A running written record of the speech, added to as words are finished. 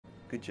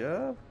Good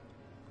job.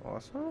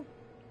 Awesome.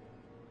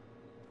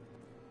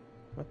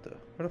 What the?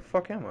 Where the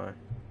fuck am I?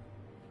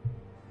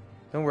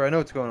 Don't worry, I know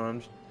what's going on. I'm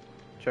just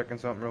checking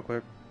something real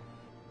quick.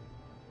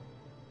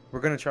 We're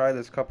gonna try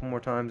this a couple more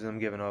times and I'm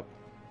giving up.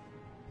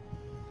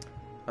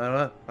 I don't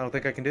know. I don't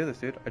think I can do this,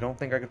 dude. I don't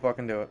think I can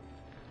fucking do it.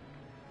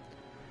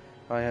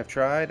 I have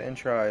tried and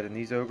tried, and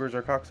these ogres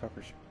are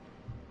cocksuckers.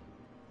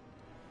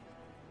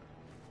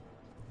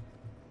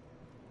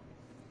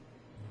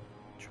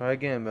 Try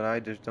again, but I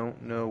just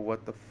don't know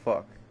what the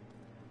fuck.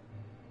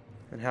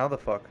 And how the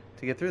fuck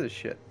to get through this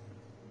shit.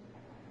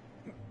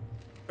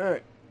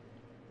 Alright.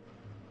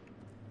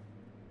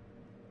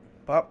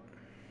 Pop.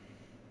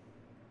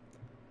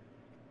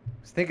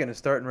 I was thinking of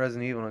starting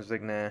Resident Evil, and I was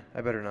like, nah,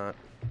 I better not.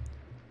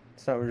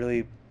 It's not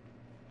really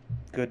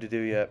good to do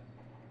yet.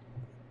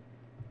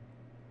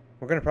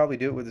 We're going to probably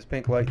do it with this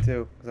pink light,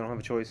 too, because I don't have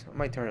a choice. I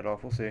might turn it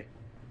off. We'll see. Like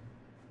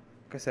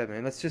I said,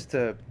 man, let's just,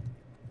 if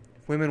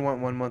women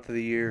want 1 month of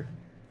the year,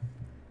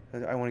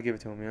 I want to give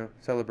it to them, you know?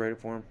 Celebrate it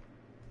for them.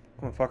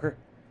 Come on, fucker.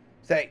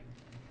 Stay!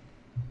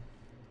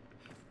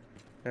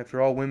 After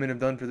all women have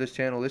done for this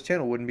channel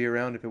wouldn't be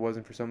around if it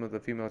wasn't for some of the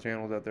female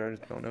channels out there. I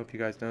just don't know if you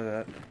guys know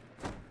that.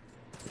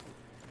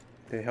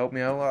 They help me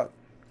out a lot.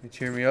 They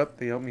cheer me up.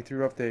 They help me through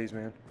rough days,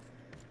 man.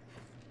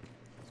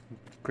 Some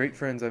great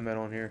friends I met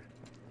on here.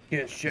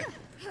 Yeah, shit.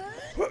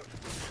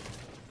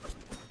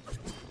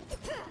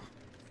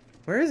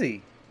 Where is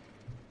he?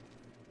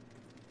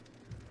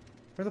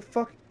 Where the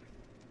fuck?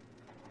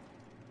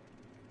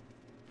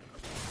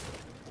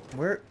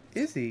 Where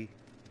is he?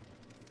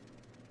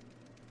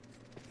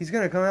 He's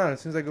gonna come out as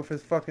soon as I go for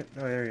this fucking...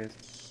 Oh, there he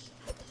is.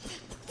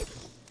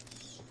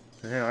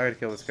 Now I gotta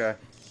kill this guy.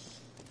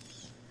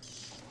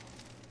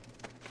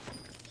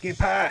 Get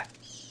pie!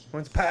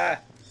 Wants pie!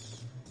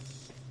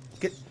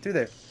 Get through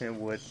there. And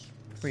wood.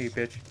 Where are you,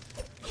 bitch?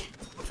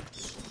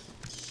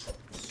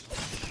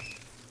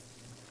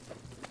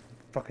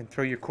 Fucking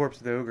throw your corpse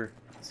at the ogre.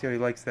 See how he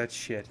likes that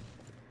shit.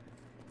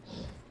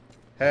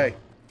 Hey.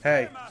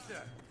 Hey.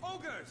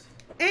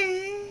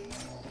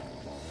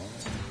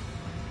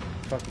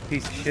 Fucking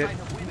piece of shit.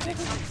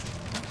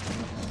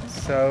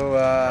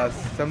 So,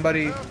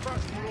 somebody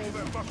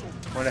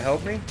want to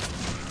help me?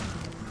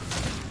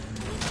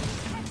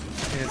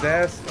 In his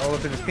ass, all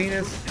up in his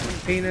penis,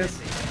 penis,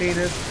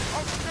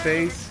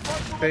 face,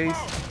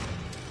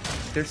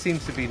 face. There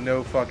seems to be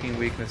no fucking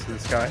weakness to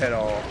this guy at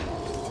all.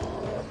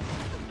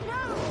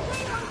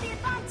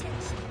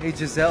 Hey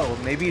Giselle,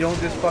 maybe you don't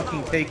just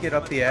fucking take it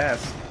up the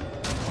ass.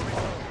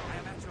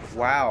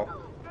 Wow.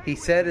 He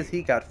said as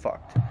he got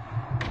fucked.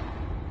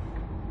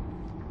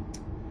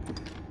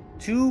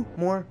 2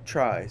 more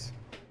tries.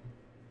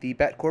 The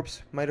bat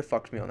corpse might have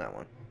fucked me on that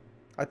one.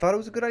 I thought it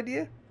was a good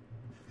idea.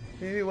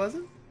 Maybe it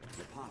wasn't.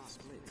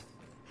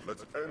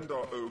 Let's end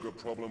our ogre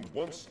problem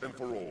once and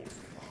for all.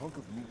 A hunk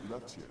of meat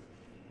left here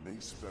may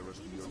spare us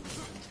the ogre.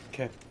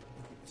 Okay.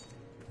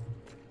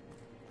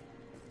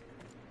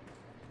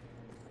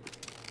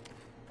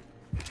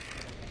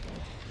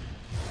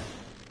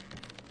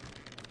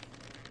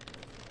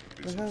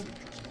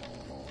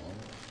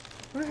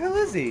 Where the hell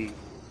is he? Any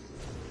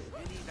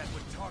that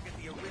would target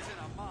the Arisen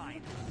are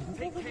mine.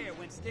 Take care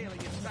when scaling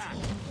its back.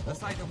 The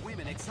sight of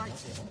women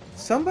excites it.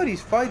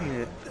 Somebody's fighting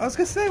it. I was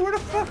gonna say, where the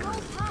fuck?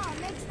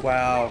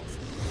 Wow.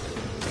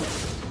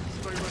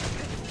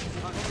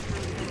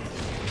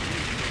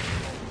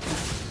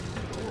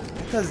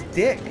 That's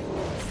dick.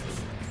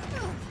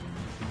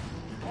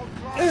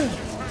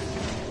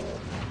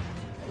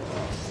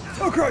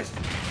 Oh Christ!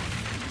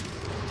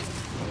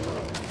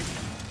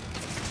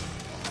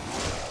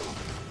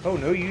 Oh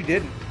no, you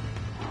didn't.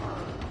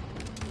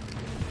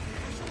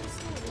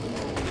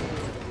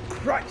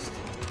 Christ!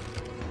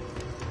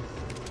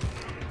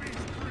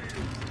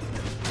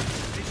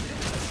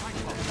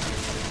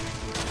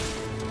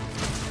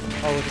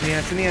 Oh, look in the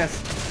ass, in the ass.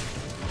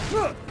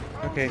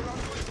 Okay.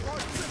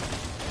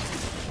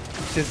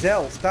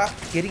 Giselle, stop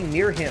getting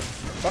near him.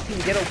 Fucking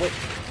get away.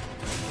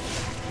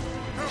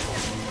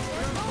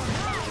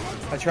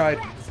 I tried.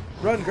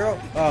 Run, girl.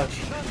 Oh,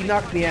 he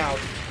knocked me out.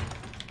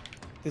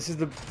 This is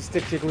the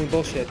stick jiggling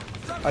bullshit.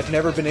 I've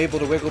never been able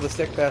to wiggle the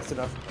stick fast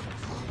enough.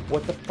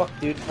 What the fuck,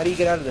 dude? How do you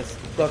get out of this?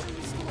 Look.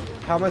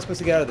 How am I supposed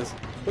to get out of this?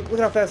 Look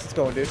how fast it's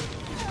going, dude.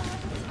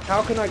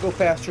 How can I go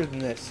faster than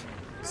this?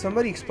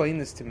 Somebody explain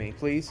this to me,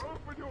 please.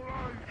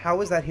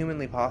 How is that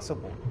humanly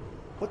possible?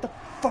 What the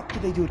fuck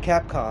did they do at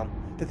Capcom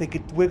that they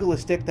could wiggle a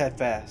stick that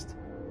fast?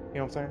 You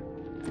know what I'm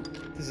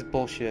saying? This is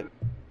bullshit.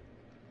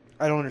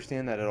 I don't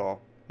understand that at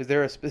all. Is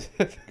there a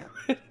specific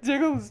way to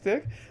jiggle the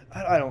stick?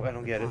 I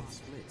don't get it.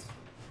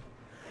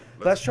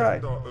 Last try.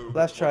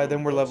 Last try,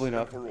 then we're leveling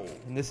up.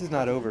 And this is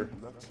not over.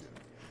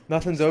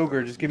 Nothing's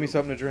ogre, just give me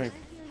something to drink.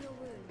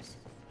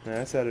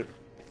 Nah, I said it.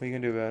 What are you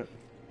gonna do about it?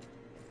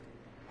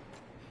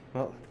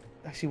 Well,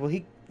 actually, well,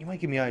 he might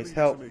give me ice.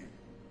 Help.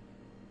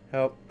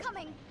 Help.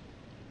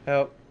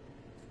 Help.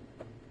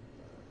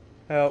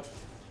 Help.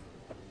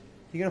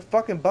 You gonna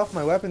fucking buff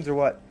my weapons or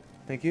what?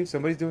 Thank you.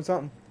 Somebody's doing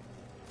something.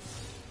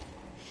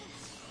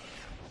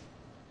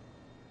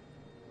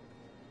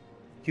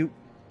 You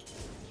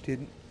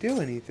didn't do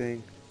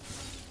anything.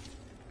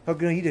 Oh,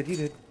 no, you did. You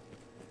did.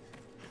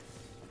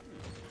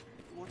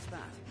 What's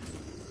that?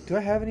 Do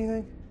I have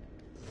anything?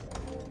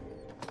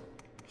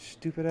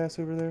 Stupid ass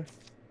over there.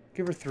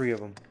 Give her 3 of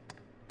them.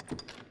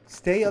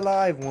 Stay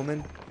alive,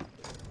 woman.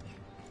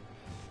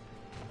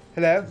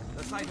 Hello?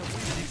 The sight of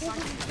women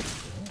exciting.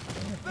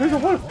 There's a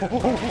one.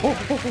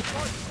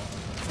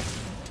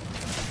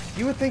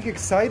 You would think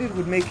excited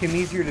would make him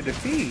easier to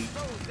defeat.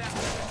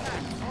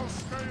 I'll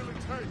scale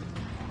and take.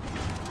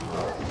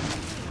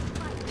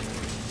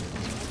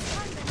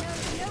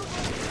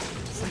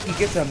 It's like he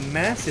gets a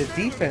massive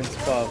defense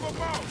buff.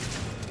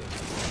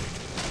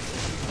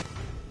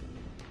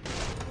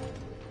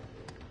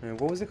 And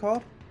what was it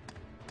called?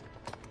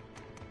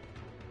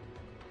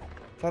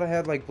 Thought I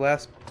had like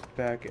blast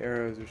back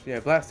arrows or yeah,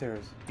 blast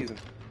arrows. Use them.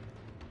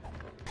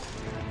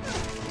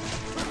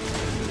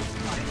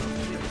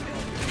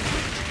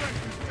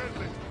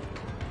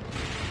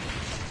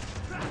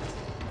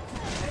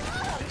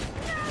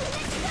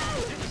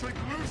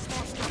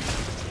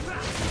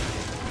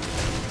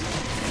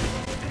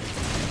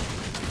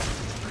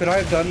 Could I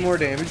have done more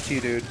damage to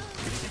you, dude?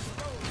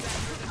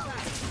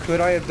 Could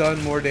I have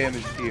done more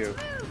damage to you?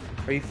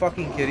 Are you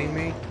fucking kidding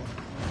me?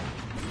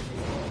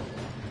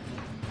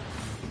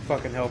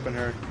 Fucking helping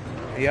her.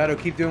 Ayato,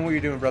 keep doing what you're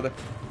doing, brother.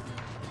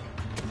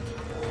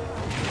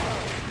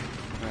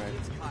 Alright.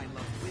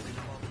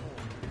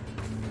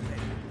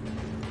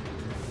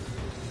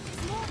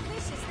 More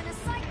vicious than a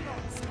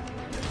cyclops.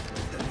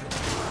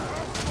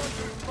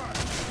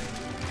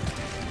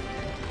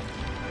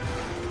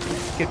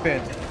 Get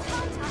bent.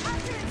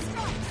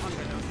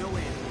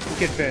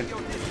 Get bent.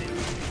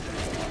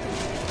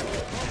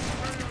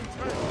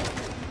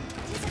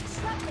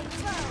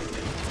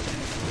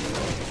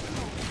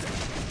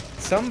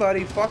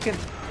 Somebody fucking...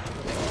 Get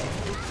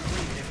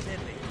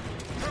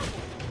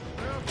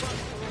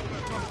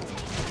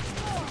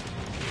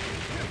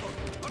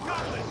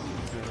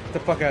the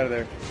fuck out of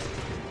there.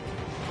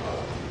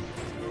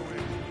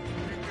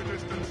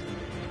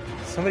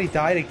 Somebody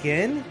died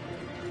again?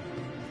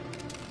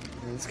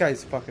 Man, this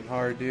guy's fucking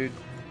hard, dude.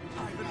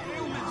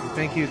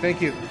 Thank you,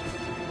 thank you.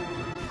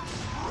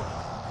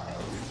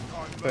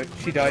 But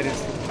she died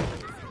instantly.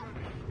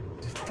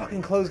 Just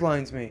fucking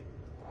clotheslines me.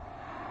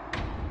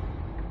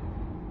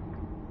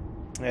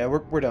 Yeah,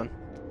 we're done.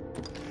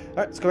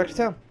 Alright, let's go back to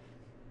town.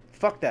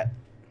 Fuck that.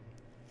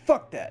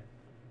 Fuck that.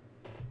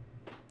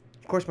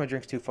 Of course my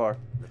drink's too far.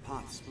 The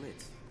path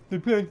splits.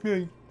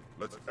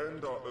 Let's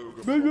end our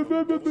ogre problem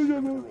once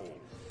and for all.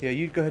 Yeah,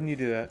 you go ahead and you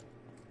do that.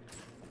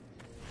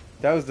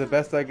 That was the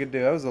best I could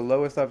do. That was the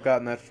lowest I've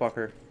gotten that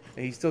fucker.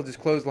 And he still just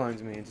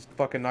clotheslines me and just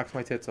fucking knocks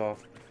my tits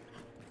off.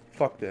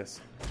 Fuck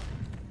this.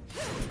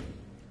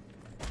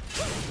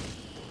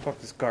 Fuck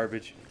this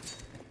garbage.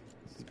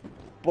 This is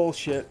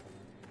bullshit.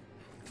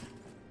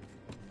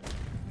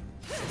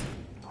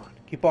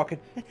 Keep walking.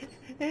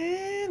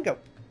 And go.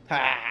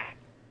 Ha!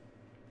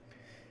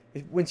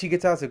 When she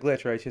gets out, it's a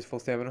glitch, right? She has full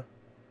stamina.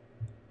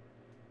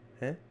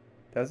 Huh?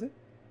 Does it?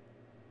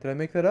 Did I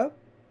make that up?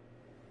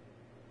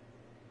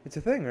 It's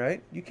a thing,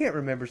 right? You can't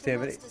remember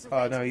stamina.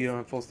 Oh, no, you don't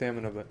have full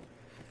stamina, but...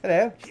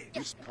 Hello.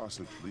 This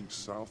passage links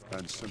south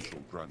and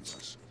central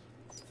branches.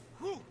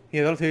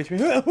 Yeah, that'll teach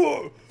me. Okay.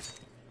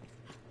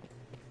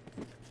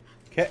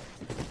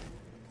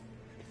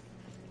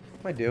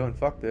 What am I doing?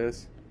 Fuck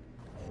this.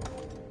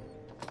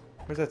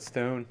 Where's that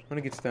stone? I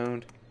wanna get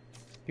stoned.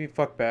 Give me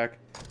fuck back.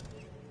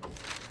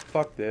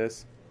 Fuck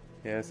this.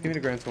 Yes, give me the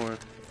Grand Sword.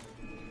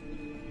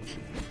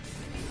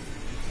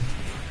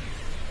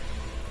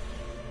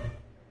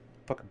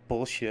 Fucking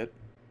bullshit.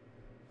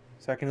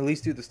 So I can at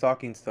least do the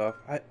stalking stuff.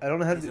 I don't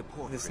know how to do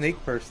the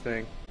snake purse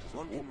thing.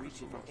 One can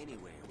reach it from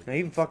anywhere. I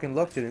even fucking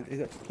looked at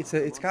it.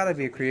 It's gotta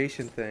be a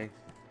creation thing.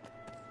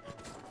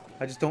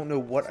 I just don't know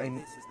what I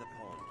need. This is the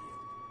pawn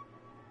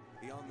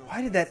here. Beyond those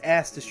Why did that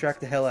ass distract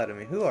the hell out of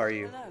me? Who are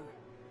you? Hello.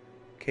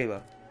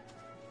 Kayla.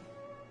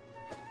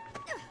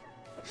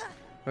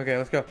 Okay,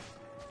 let's go.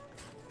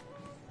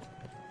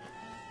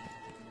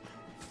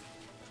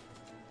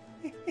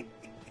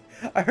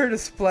 I heard a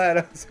splat.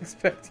 I was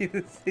expecting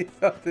to see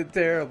something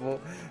terrible,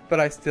 but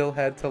I still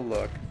had to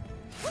look.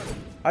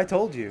 I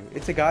told you,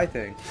 it's a guy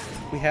thing.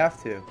 We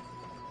have to.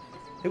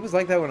 It was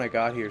like that when I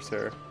got here,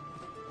 sir.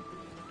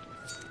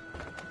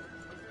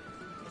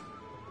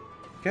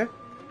 Okay.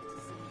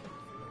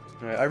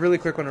 Alright, I really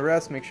quick want to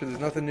rest, make sure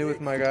there's nothing new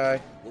with my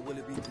guy. what will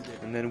it be today?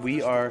 And then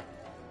we are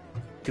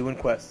doing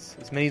quests.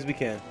 As many as we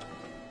can.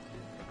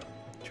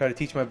 Try to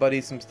teach my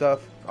buddies some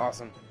stuff.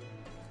 Awesome.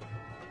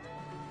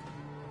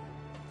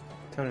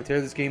 Time to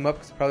tear this game up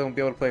because I probably won't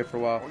be able to play it for a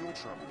while.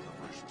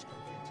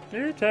 Are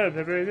your travel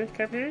preparations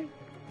complete?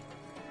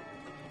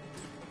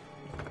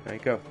 There you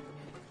go.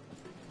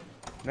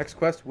 Next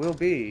quest will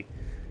be...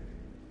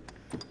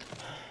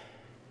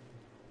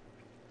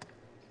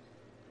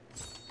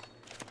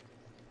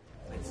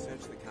 Let's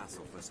search the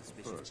castle for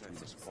suspicious First, we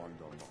persons. must find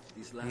our mark.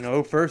 These last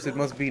No, first it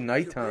must be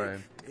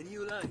nighttime. Any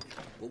you like.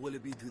 What will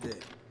it be today?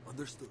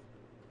 Understood.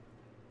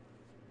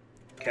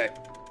 Okay.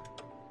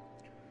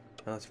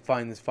 Now let's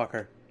find this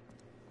fucker.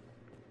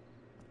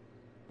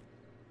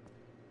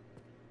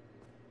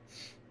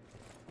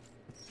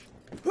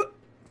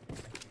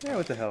 Yeah,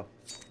 what the hell?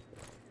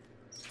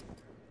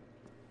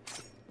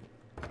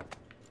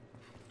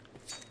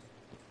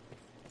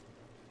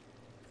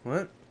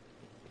 What?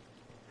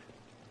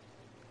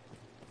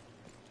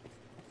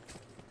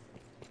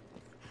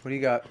 What do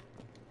you got?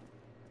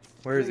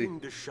 Where is he? Playing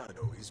the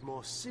shadow is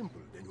more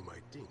simple than you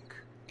might think.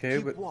 Okay,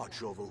 Keep but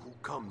watch over who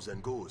comes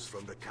and goes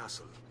from the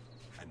castle,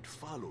 and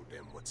follow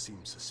them what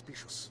seems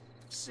suspicious.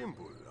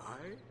 Simple,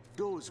 aye?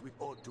 Those we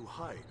ought to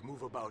hide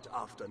move about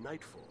after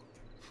nightfall.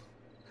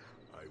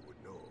 I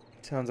would know.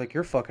 sounds like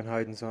you're fucking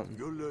hiding something.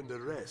 You'll learn the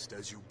rest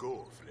as you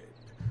go, friend.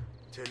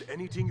 Tell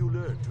anything you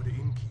learn to the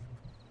innkeep.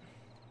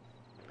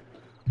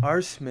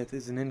 Our smith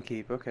is an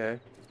innkeep, okay.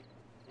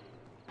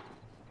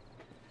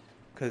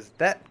 Because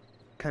that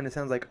kind of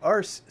sounds like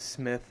Arse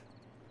Smith,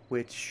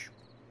 which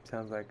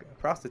sounds like a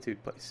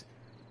prostitute place.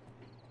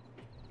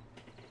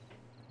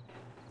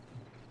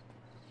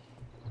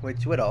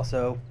 Which would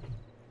also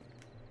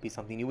be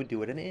something you would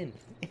do at an inn.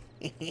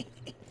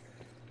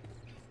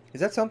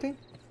 Is that something?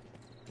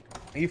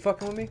 Are you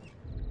fucking with me?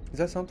 Is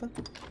that something?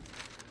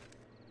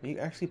 Are you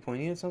actually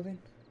pointing at something?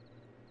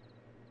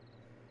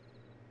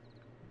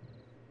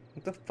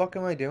 What the fuck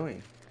am I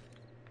doing?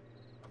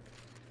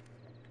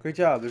 Great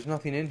job, there's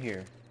nothing in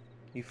here.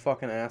 You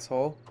fucking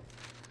asshole.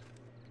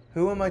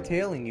 Who am I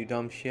tailing, you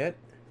dumb shit?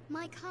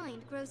 My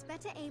kind grows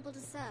better able to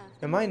serve.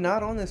 Am I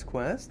not on this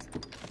quest?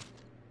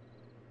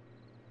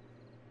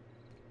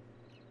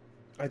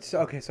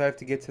 Okay, so I have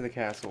to get to the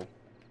castle.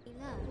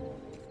 Learn.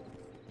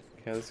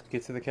 Okay, let's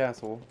get to the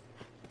castle.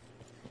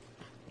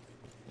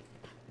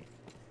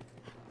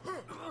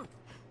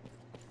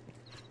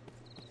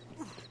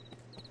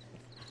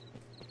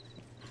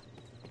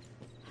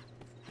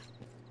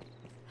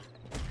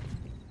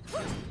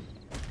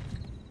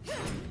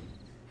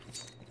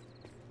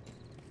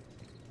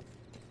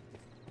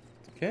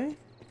 Okay.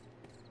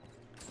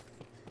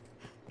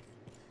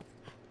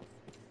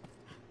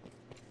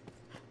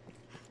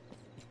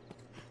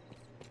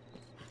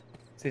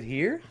 Is it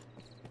here?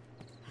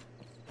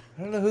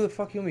 I don't know who the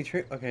fuck you want me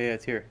to okay, yeah,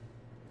 it's here.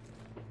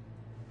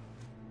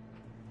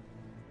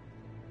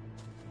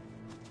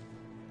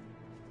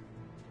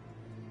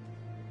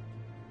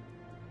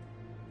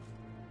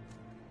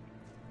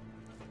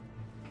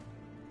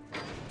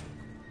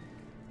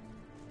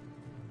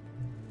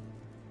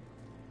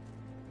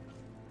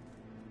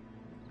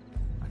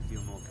 I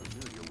feel more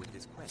familiar with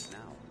this quest now.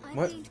 I've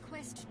What? gained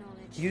quest knowledge.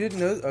 You didn't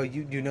know? Oh,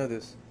 you know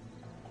this.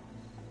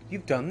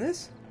 You've done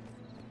this?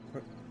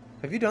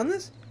 Have you done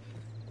this?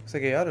 Looks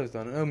like Ayato's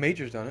done it. Oh,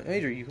 Major's done it.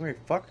 Major, you come here,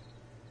 fuck.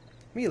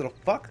 Me, you little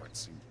fuck. That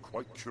seemed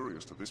quite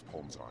curious to this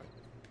pawn's eye.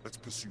 Let's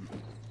pursue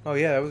them. Oh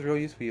yeah, that was real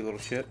useful, you little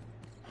shit.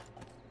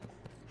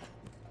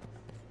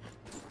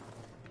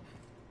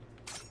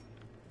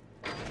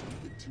 Not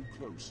too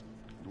close,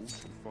 nor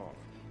too far.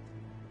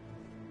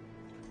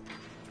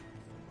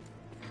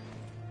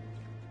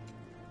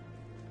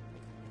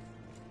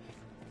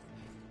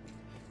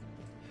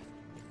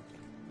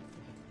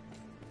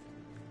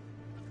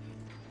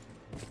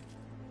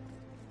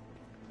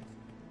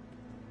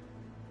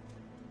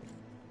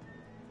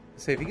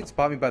 Say, if you can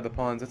spot me by the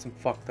pawns, that's some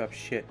fucked up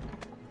shit.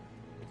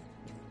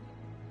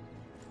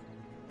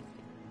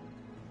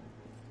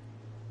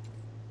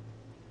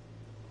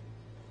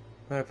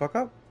 Did I fuck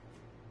up?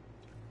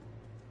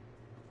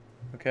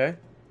 Okay.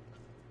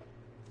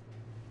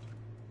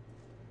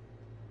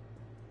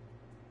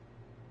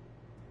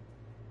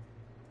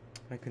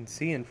 I can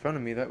see in front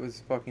of me, that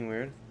was fucking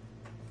weird.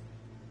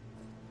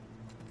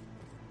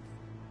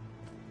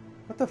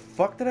 What the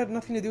fuck? That had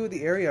nothing to do with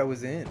the area I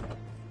was in.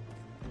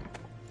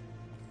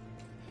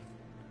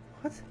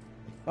 What?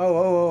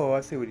 Oh,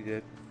 I see what he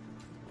did.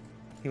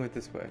 He went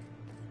this way.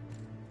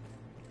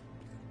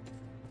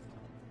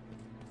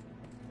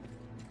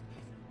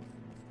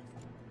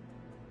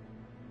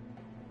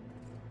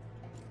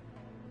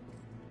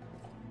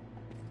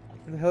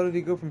 Where the hell did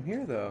he go from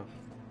here, though?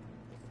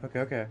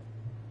 Okay.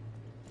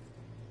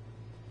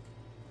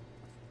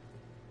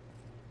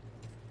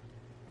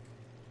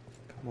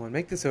 Come on,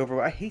 make this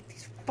over. I hate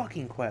these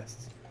fucking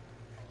quests.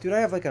 Dude, I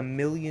have like a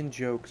million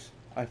jokes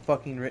I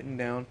fucking written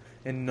down,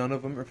 and none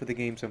of them are for the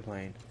games I'm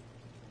playing.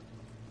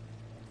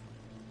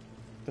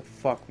 The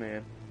fuck,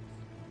 man.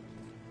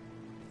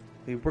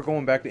 Dude, we're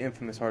going back to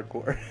Infamous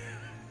Hardcore.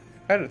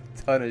 I had a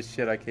ton of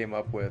shit I came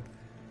up with.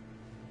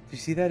 Did you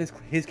see that?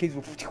 His case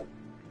was...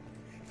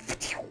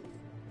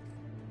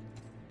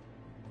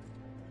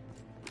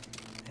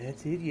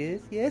 That's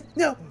it, yes,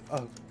 no!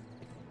 Oh.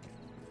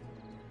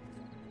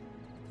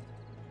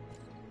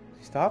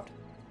 He stopped?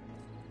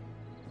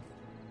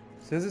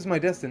 Says it's my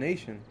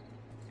destination.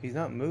 He's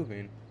not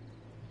moving.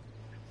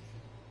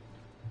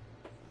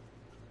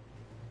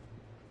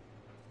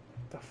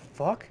 The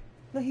fuck?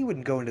 No, he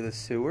wouldn't go into the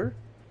sewer.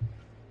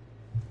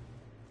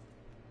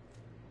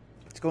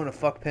 It's going to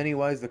fuck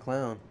Pennywise the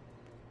Clown.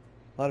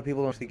 A lot of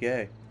people don't see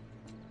gay.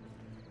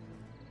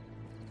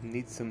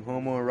 Need some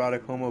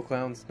homoerotic homo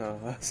clown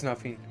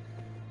snuffing.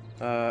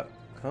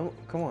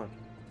 Come on.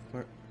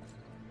 Where?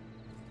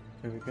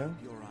 There we go.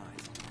 Your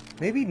eyes.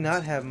 Maybe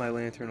not have my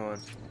lantern on.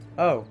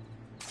 Oh,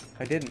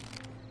 I didn't.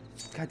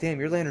 God damn,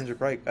 your lanterns are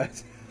bright,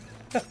 guys.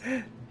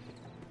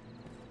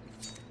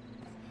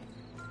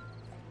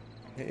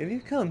 If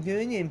you come to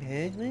an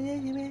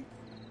impasse,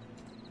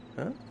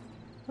 huh?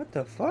 What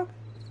the fuck?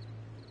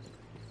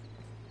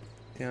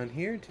 Down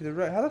here to the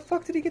right. How the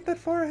fuck did he get that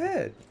far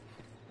ahead?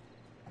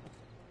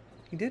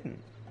 He didn't.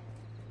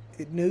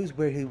 It knows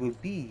where he will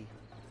be.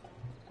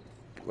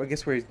 I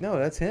guess where he's... No,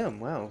 that's him.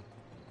 Wow.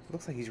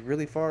 Looks like he's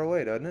really far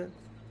away, doesn't it?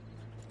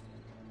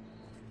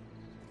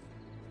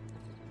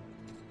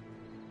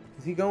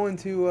 Is he going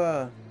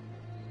to,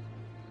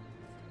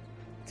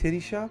 Titty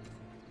Shop?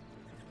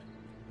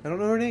 I don't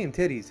know her name.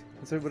 Titties.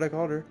 That's what I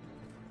called her.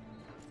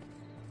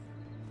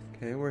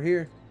 Okay, we're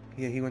here.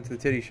 Yeah, he went to the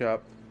Titty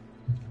Shop.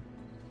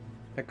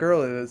 That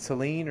girl,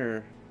 Celine,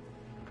 or...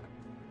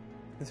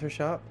 Is her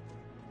shop?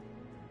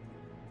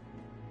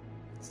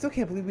 Still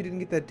can't believe we didn't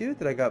get that dude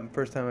that I got the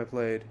first time I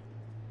played.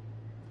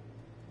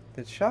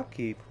 That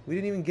shopkeep. We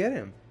didn't even get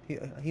him.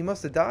 He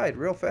must have died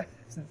real fast.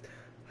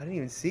 I didn't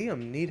even see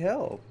him. Need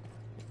help.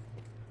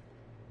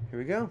 Here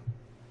we go.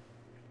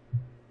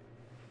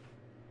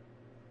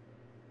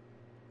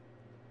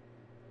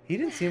 He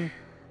didn't seem...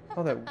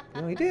 Oh, that...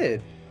 No, he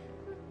did.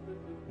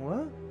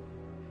 What?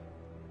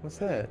 What's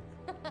that?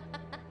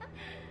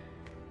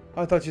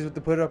 Oh, I thought she was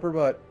to put it up her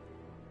butt.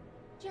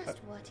 Just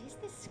what is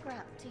this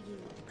scrap to you?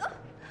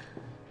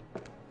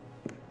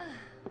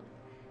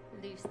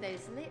 Loose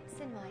those lips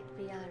and might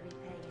be our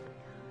repaying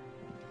kind.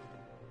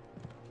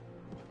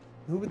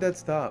 Who would that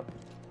stop?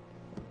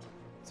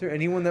 Is there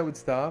anyone that would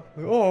stop?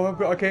 Oh,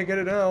 I can't get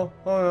it now.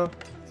 Oh no,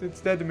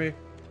 it's dead to me.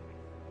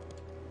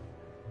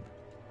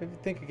 If you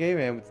think a gay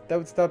man, that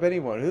would stop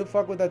anyone. Who the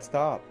fuck would that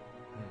stop?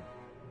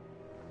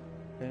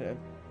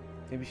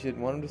 Maybe she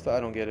didn't want him to stop. I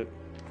don't get it.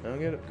 I don't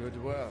get it.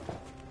 Good work.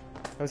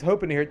 I was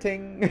hoping to hear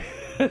ting.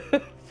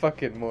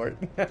 Fucking Mort.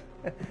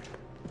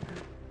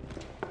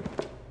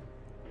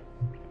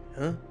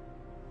 Huh?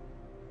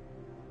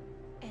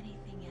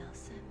 Anything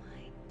else I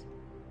might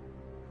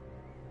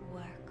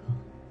work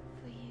on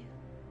for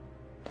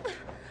you?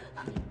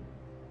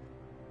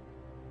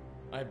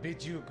 I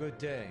bid you good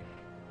day.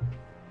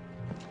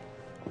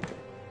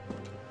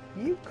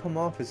 You come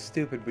off as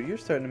stupid, but you're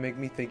starting to make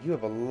me think you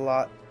have a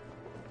lot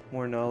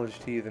more knowledge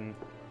to you than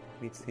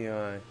meets the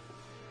eye.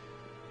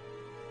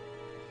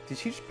 Did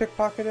she just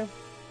pickpocket him?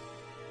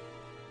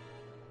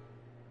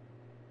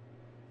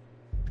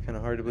 It's kind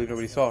of hard to believe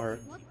nobody saw her.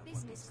 What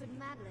business could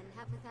Madeline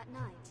have with that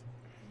knight?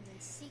 And in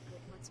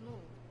secret, what's more?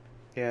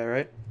 Yeah,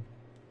 right?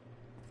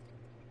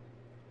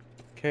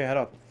 Okay, how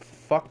the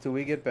fuck do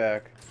we get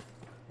back?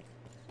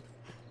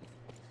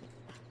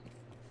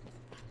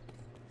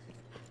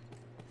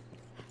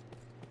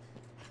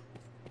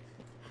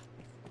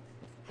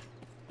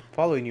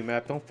 Following you,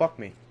 map. Don't fuck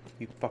me.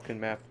 You fucking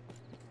map.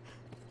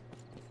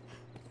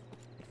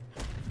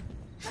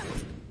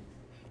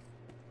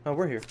 Oh,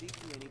 we're here. Speak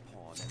to any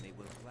pawn and they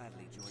will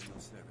gladly join your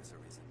service,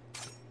 Arisen.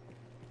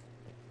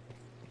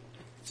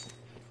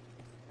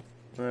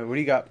 Alright, what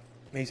do you got?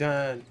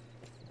 Mason.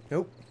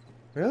 Nope.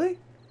 Really?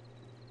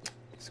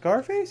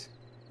 Scarface?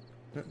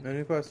 No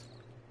new quests.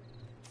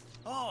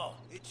 Oh,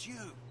 it's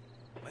you.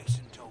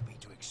 Mason told me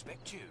to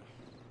expect you.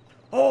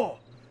 Oh,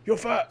 you're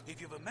fat.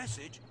 If you've a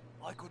message,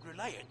 I could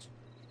relay it.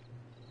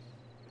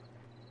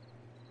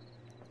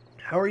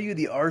 How are you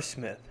the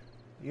R-Smith?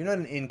 You're not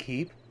an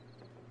innkeep.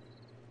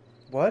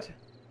 What?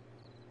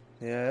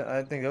 Yeah,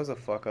 I think that was a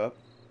fuck up.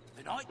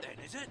 The night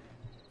then, is it?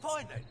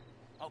 Fine then.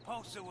 I'll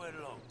pass the word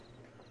along.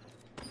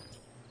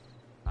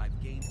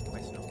 I've gained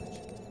quest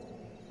knowledge.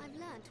 I've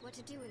learned what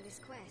to do in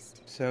this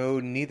quest. So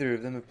neither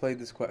of them have played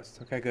this quest.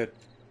 Okay, good.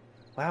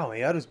 Wow,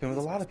 Ayato's been with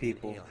a lot of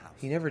people.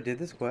 He never did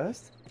this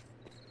quest?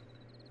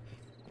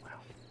 Wow.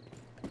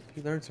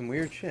 He learned some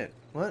weird shit.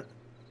 What?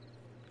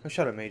 Oh,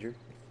 shut up, Major.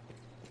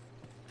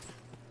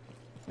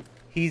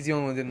 He's the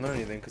only one who didn't learn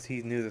anything because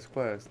he knew this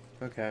quest.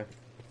 Okay.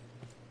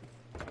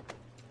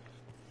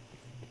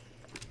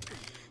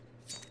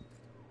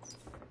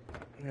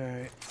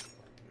 Alright.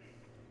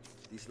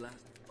 This last.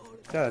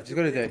 Yeah, just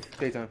go to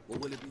daytime. What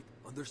will it be?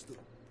 Understood.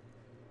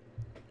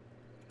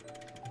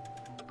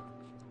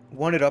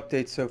 Wanted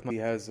updates so if he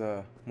has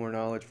more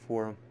knowledge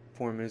for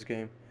him in his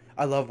game.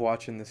 I love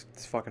watching this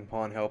fucking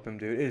pawn help him,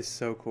 dude. It is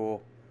so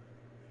cool.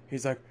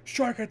 He's like,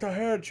 strike at the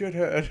head,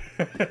 shithead.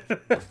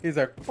 He's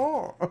like,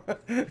 oh.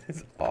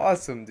 It's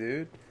awesome,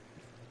 dude.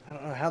 I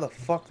don't know how the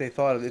fuck they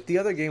thought of it. If the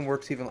other game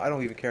works even, I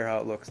don't even care how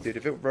it looks, dude.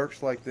 If it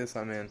works like this,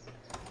 I'm in.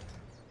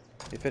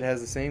 If it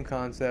has the same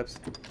concepts,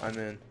 I'm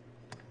in.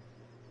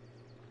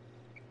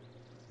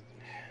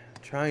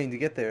 Trying to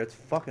get there. It's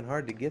fucking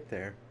hard to get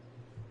there.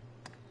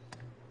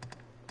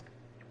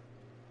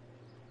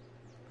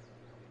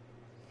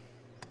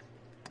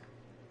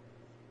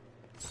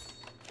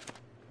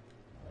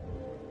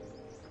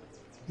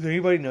 Does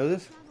anybody know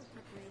this? Travel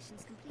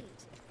preparations complete.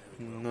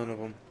 None of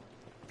them.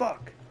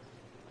 Fuck!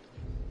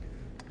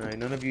 Alright,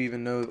 none of you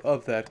even know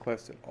of that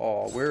quest at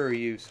all. Where are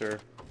you, sir?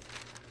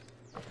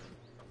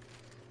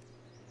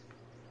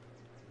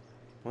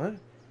 What?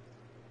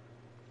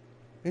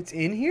 It's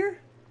in here?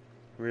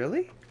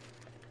 Really?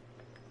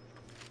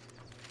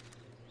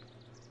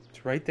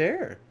 It's right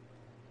there.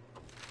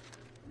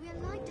 We are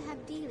like to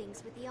have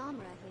dealings with the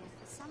armorer here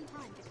for some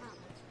time to come.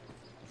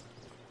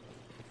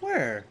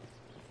 Where?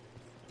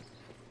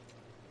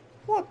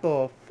 What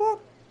the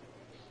fuck?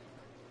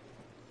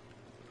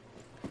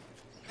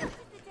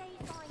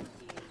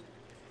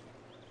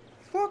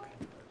 Fuck?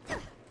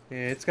 Yeah,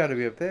 it's gotta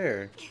be up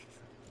there.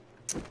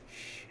 Shit.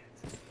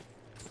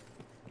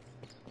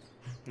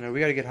 No, we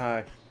gotta get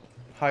high.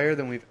 Higher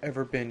than we've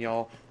ever been,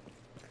 y'all.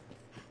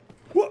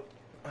 What?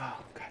 Oh,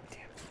 god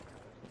damn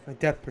it. My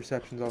depth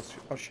perception's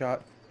all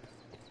shot.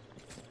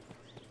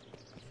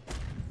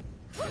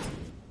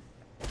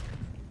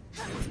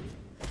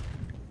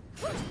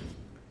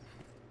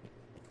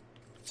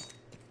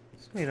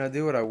 This may not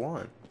do what I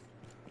want.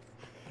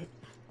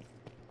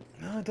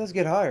 No, it does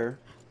get higher.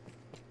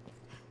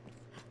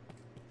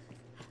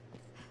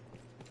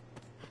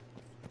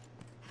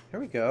 There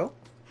we go.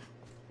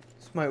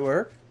 This might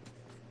work.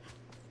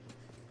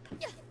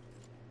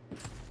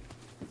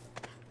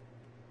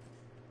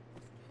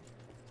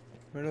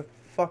 Where the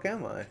fuck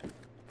am I?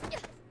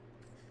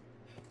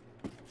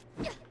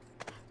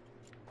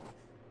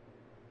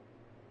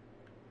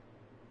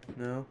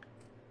 No.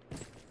 It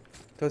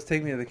does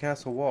take me to the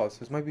castle walls.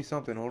 This might be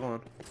something. Hold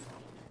on.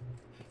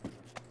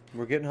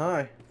 We're getting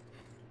high.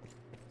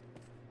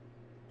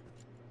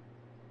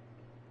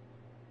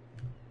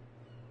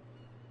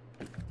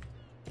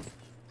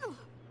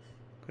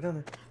 Go down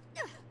there.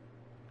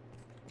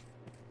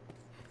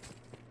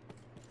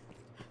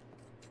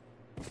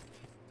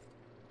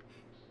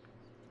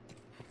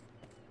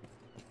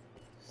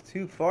 It's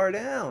too far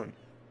down.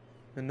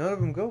 And none of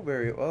them go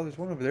very well. There's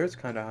one over there that's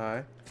kind of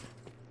high.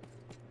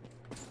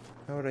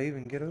 How would I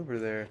even get over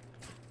there?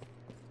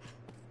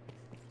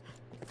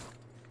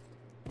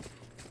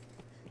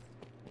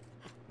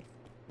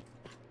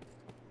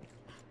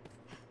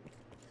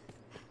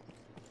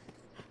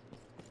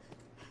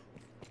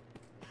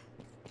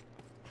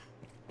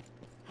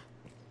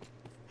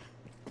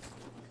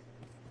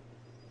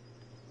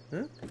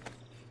 Huh?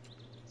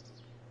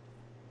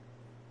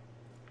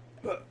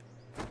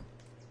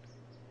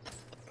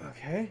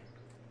 Okay.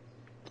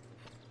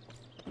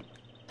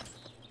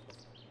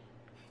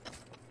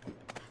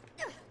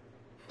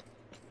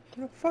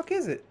 Where the fuck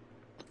is it?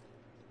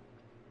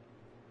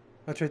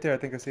 Oh, it's right there. I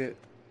think I see it.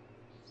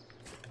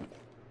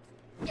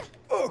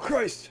 Oh,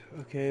 Christ!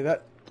 Okay,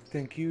 that...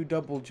 Thank you.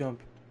 Double jump.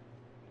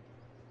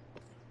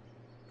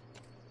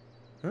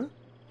 Huh?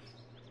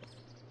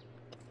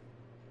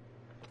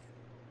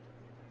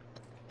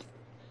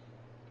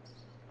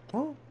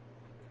 Oh.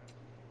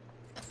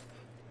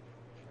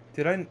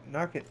 Did I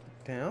knock it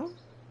down?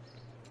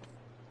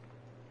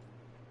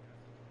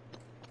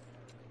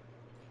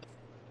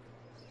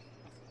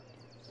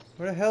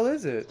 Where the hell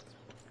is it?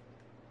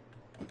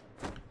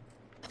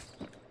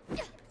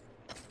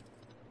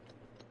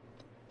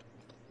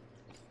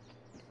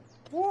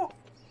 Whoa!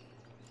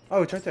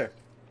 Oh, it's right there.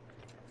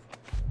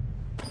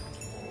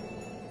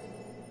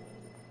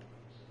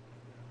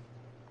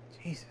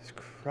 Jesus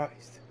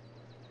Christ.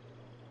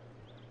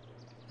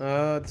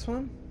 This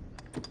one?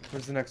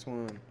 Where's the next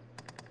one?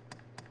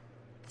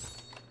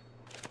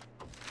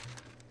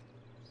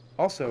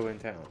 Also in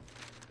town.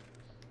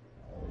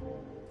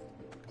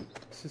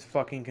 This is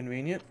fucking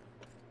convenient.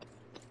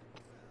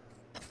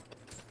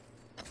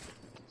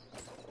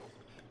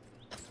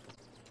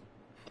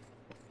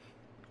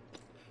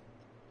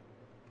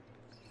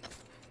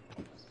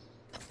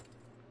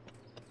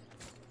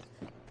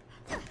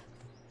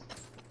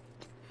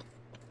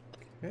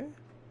 Okay.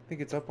 I think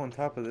it's up on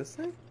top of this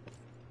thing?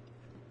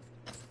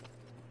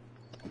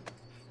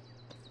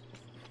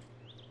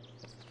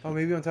 Oh,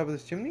 maybe on top of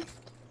this chimney?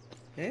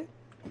 Eh?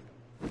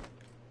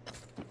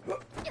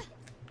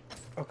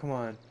 Oh, come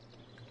on.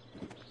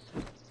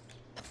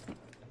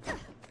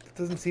 It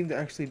doesn't seem to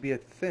actually be a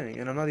thing,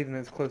 and I'm not even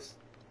as close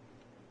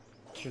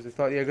as I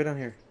thought. Yeah, go down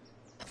here.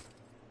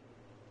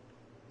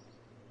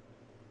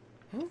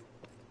 Huh?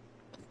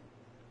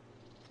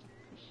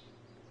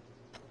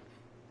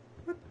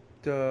 What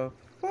the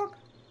fuck?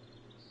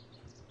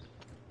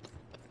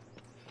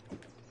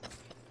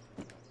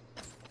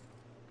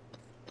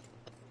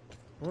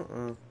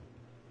 Uh-uh.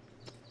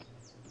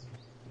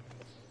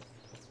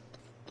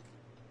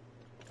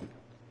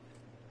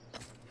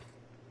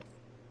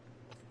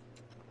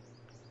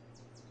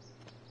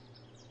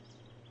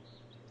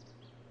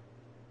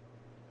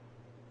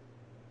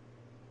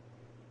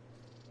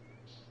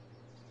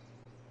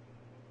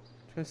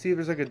 Trying to see if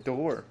there's like a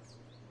door.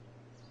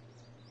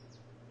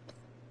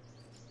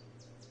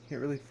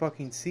 Can't really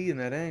fucking see in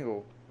that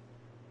angle.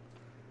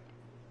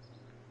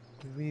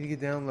 We need to get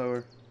down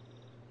lower.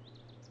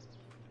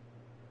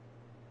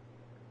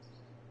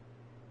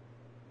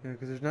 Yeah,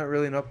 because there's not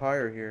really an up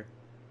higher here.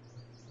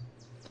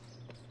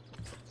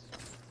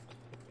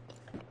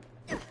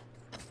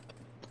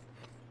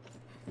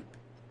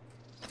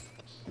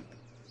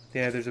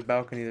 Yeah, there's a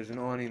balcony. There's an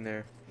awning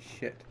there.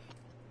 Shit.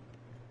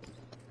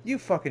 You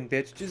fucking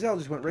bitch. Giselle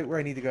just went right where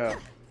I need to go.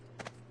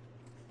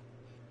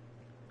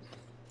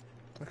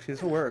 Actually,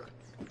 this will work.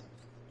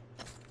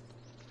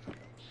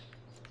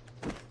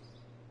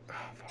 Oh,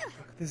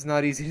 fuck. This is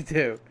not easy to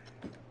do.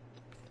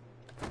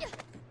 Oh,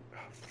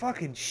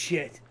 fucking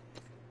shit.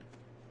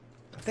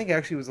 I think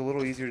actually it was a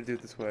little easier to do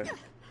it this way.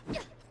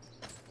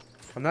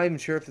 I'm not even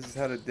sure if this is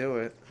how to do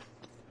it.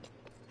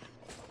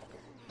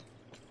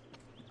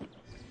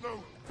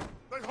 No,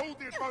 they hold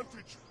the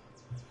advantage.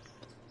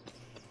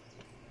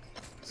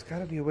 There's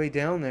gotta be a way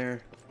down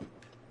there.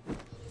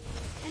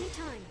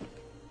 Anytime.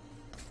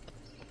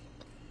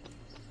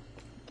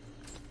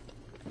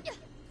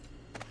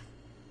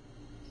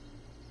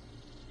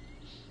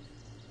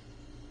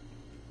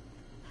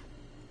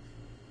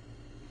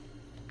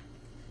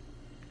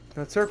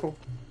 Not circle.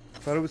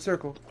 Thought it would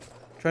circle.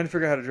 Trying to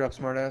figure out how to drop,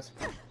 smartass.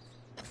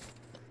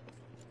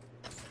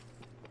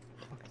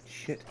 Fucking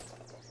shit.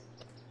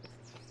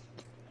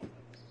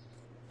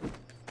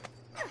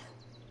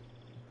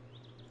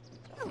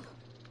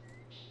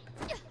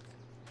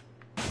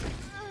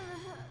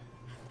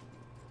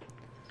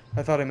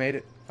 I thought I made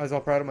it. I was all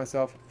proud of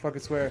myself.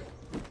 Fucking swear.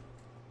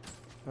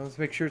 Now let's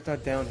make sure it's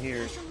not down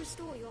here. I shall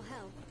restore your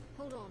health.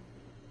 Hold on.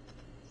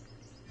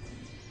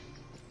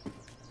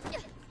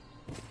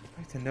 I'd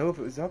like to know if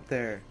it was up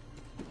there.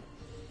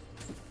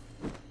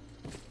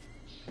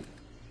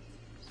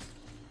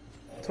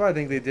 That's why I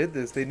think they did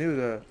this. They knew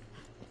the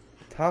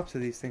tops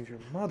of these things are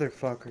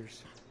motherfuckers.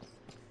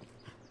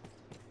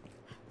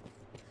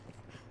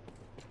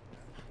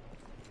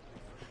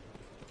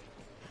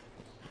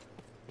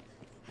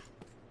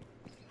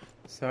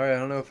 Sorry, I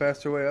don't know a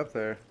faster way up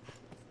there.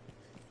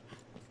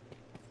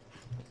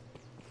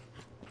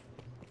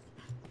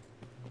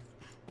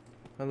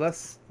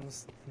 Unless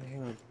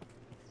hang on.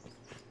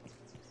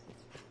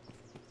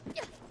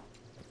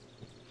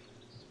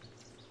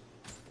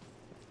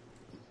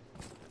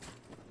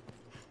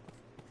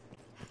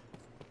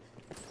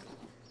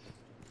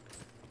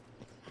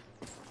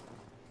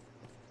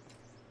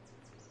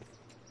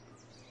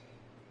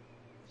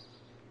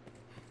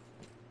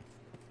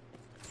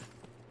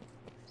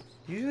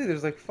 Usually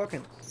there's like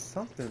fucking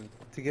something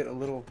to get a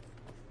little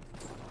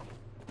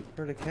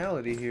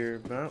verticality here,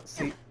 but I don't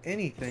see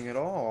anything at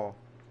all.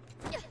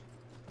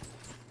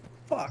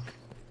 Fuck.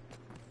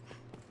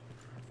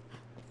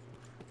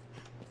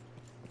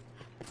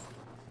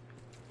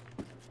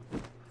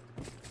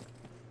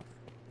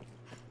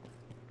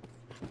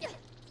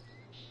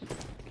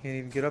 Can't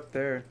even get up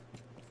there.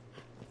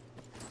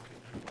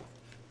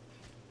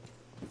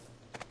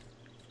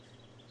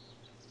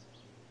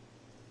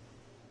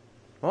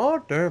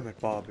 Oh, damn it,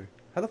 Bobby.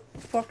 How the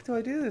fuck do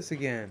I do this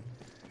again?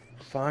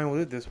 Fine, we'll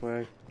do it this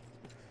way.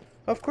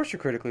 Of course you're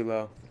critically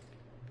low.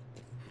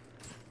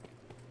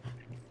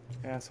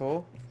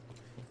 Asshole.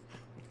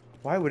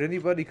 Why would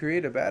anybody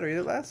create a battery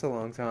that lasts a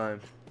long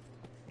time?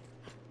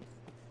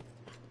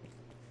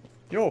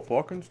 You're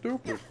fucking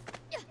stupid.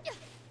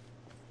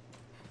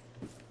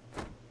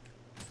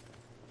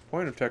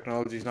 Point of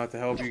technology is not to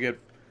help you get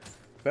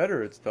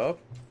better at stuff.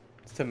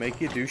 It's to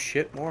make you do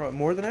shit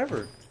more than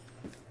ever.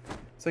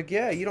 It's like,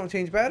 yeah, you don't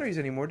change batteries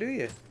anymore, do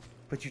you?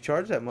 But you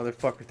charge that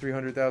motherfucker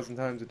 300,000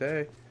 times a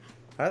day.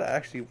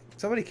 Actually,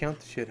 somebody count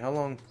the shit. How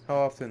long, how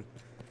often,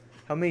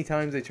 how many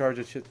times they charge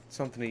a shit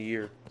something a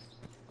year?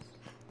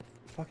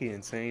 Fucking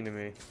insane to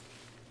me.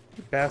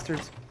 You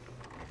bastards.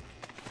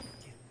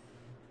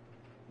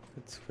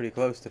 It's pretty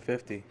close to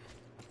 50. I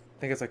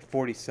think it's like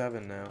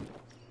 47 now.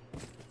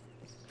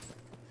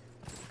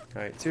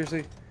 Alright,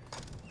 seriously?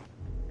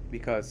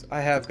 Because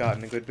I have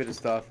gotten a good bit of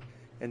stuff.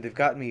 And they've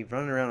got me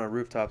running around on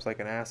rooftops like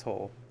an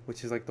asshole,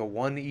 which is like the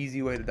one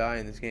easy way to die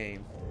in this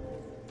game.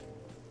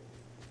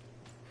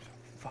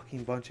 There's a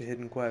fucking bunch of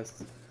hidden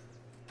quests.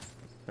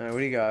 Alright, what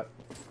do you got?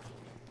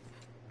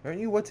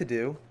 Aren't you what to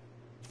do?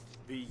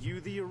 Be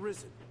you the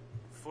Arisen,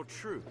 for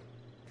true.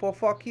 Well,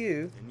 fuck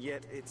you. And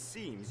yet it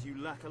seems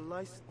you lack a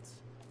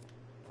license.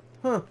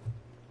 Huh.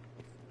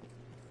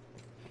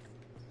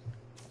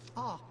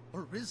 Ah,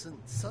 Arisen,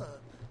 sir.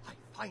 I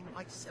find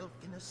myself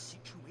in a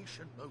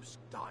situation most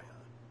dire.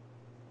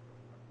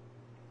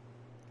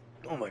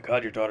 Oh my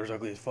god, your daughter's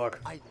ugly as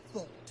fuck. I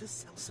thought to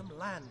sell some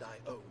land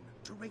I own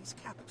to raise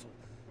capital,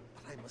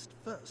 but I must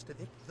first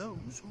evict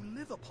those who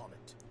live upon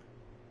it.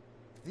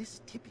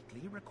 This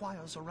typically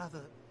requires a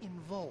rather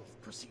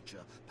involved procedure,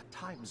 but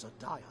times are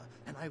dire,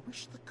 and I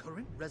wish the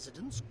current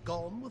residents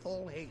gone with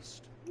all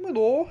haste. With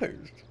all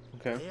haste.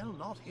 Okay. They'll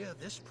not hear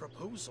this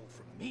proposal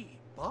from me,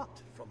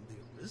 but from the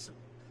Arisen.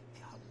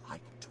 They are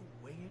like to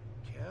weigh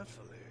it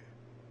carefully.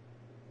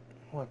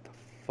 What the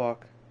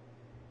fuck?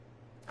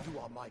 You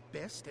are my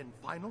best and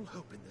final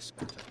hope in this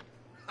matter.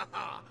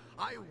 Ha!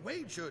 I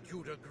wagered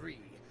you'd agree.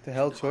 The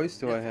hell choice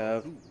do I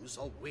have? Lose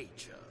a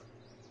wager.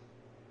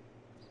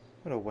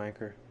 What a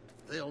wanker.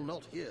 They'll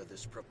not hear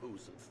this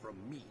proposal from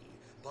me,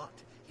 but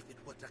if it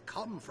were to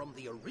come from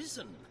the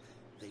Arisen,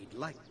 they'd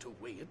like to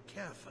weigh it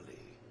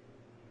carefully.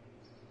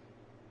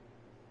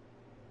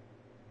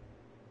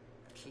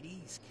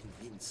 Please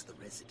convince the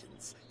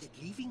residents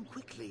that leaving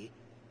quickly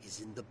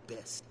is in the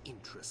best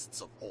interests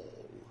of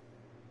all.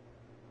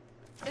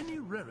 Any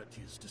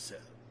rarities to sell?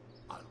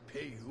 I'll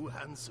pay you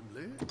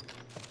handsomely.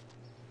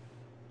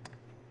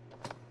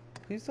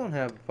 Please don't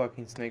have a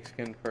fucking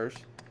snakeskin purse.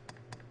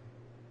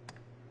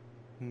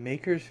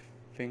 Maker's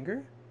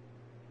finger?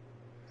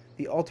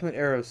 The ultimate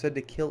arrow said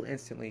to kill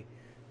instantly.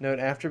 Note,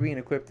 after being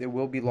equipped, it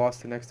will be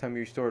lost the next time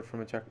you restore it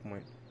from a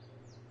checkpoint.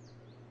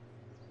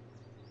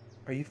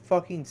 Are you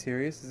fucking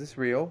serious? Is this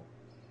real?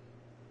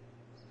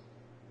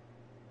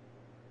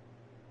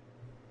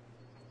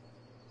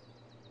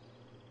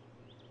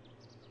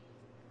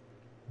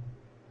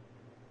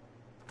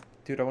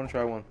 Dude, I want to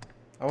try one.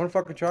 I want to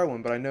fucking try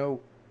one, but I know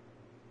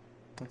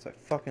once I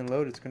fucking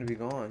load, it's going to be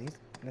gone.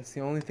 That's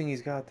the only thing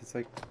he's got that's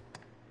like...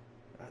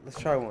 Alright, let's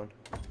try one.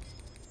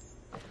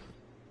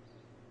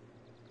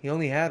 He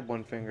only had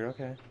one finger,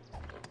 okay.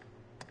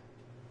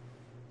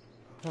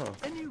 Huh.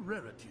 Any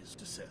rarities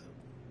to sell?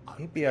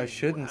 Maybe I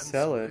shouldn't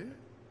sell it.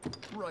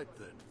 Right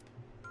then.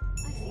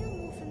 I feel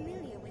more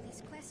familiar with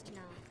his quest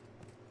now.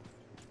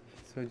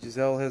 So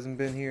Giselle hasn't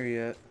been here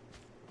yet.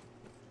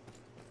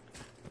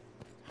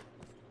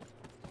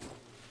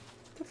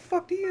 The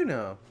fuck do you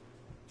know?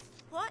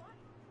 What?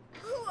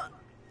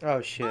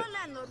 Oh shit. Our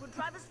landlord would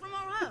drive us from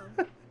our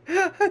home.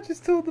 I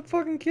just told the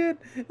fucking kid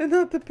and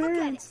not the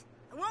parents.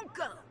 I won't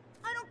go.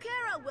 I don't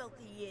care how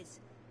wealthy he is.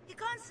 He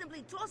can't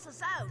simply toss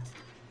us out.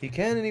 He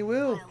can and he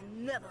will. I'll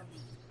never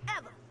leave.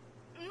 Ever.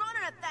 Not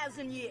in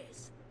 1,000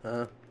 years.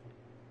 Huh?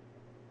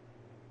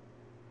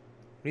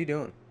 What are you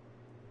doing?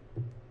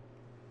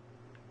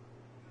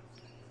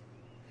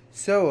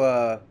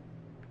 So,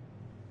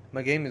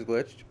 my game is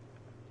glitched.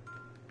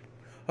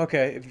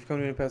 Okay, if you've come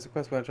to me past the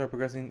quest, when I try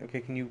progressing,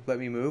 okay, can you let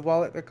me move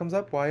while it comes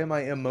up? Why am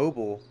I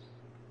immobile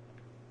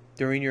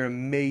during your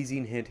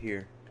amazing hint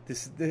here?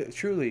 This is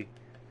truly...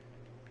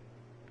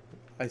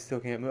 I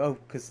still can't move. Oh,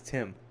 because it's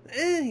him.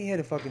 He had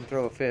to fucking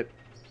throw a fit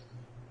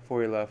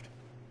before he left.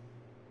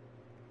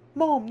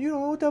 Mom, you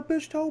don't know what that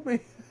bitch told me.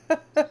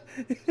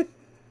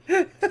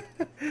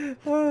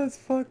 Oh, that's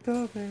fucked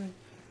up, man.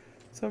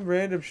 Some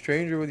random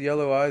stranger with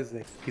yellow eyes.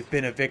 Like, you've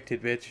been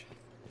evicted, bitch.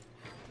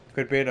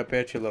 Quit being a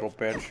bitch, you little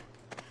bitch.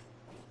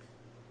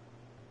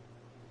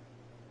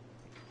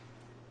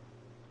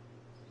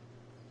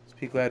 Just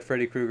be glad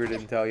Freddy Krueger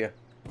didn't tell you.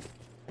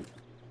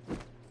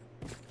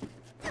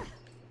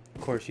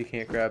 Of course, you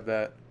can't grab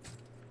that.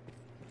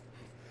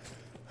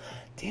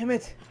 Damn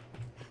it.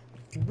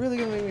 You're really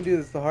gonna make me do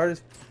this the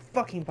hardest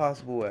fucking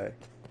possible way.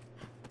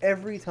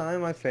 Every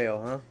time I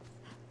fail, huh?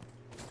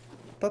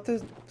 Thought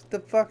there's the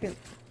fucking...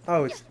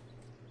 Oh, it's...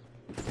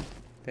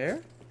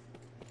 There?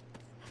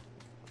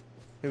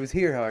 It was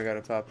here how I got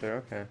up top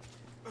there, okay.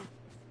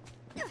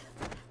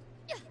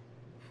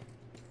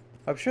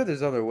 I'm sure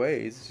there's other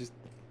ways, it's just...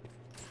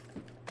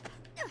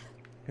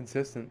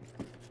 consistent.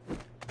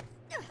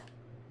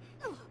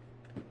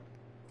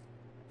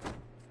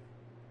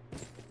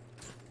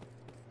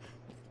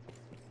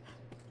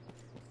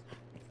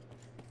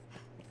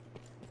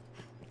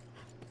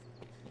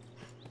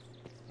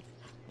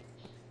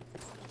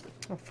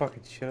 Oh,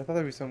 fucking shit. I thought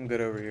there'd be something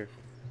good over here.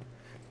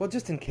 Well,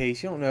 just in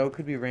case. You don't know. It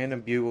could be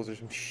random bugles or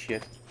some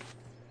shit.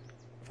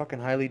 Fucking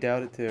highly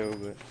doubt it, too,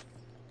 but...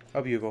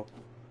 A bugle.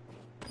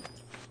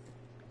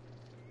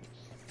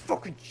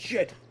 Fucking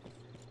shit!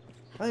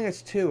 I think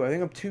it's 2. I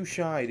think I'm too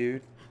shy,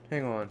 dude.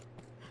 Hang on.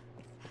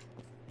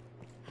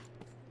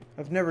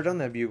 I've never done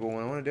that bugle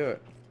one. I want to do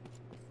it.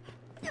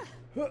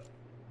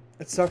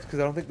 It sucks because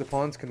I don't think the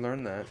pawns can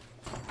learn that.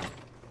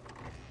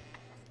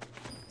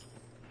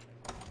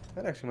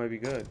 That actually might be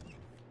good.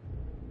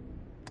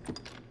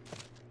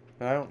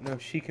 But I don't know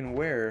if she can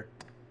wear...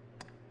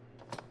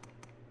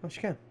 Oh,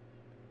 she can.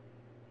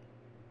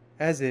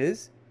 As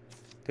is.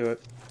 Do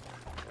it.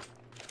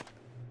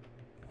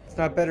 It's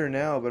not better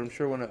now, but I'm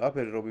sure when I up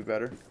it, it'll be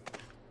better.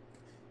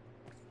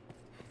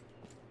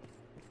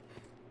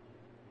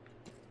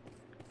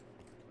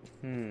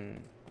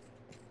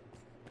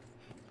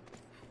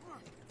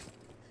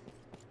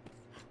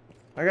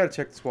 I gotta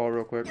check this wall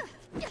real quick.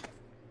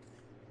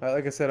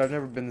 Like I said, I've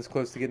never been this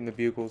close to getting the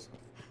bugles.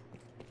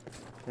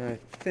 And I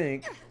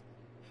think...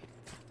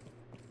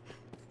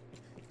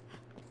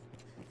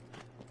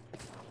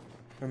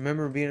 I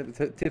remember being at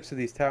the tips of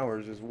these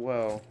towers as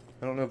well.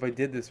 I don't know if I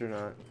did this or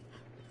not.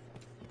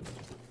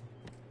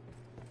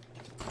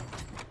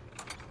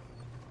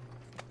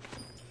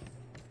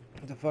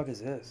 What the fuck is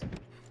this?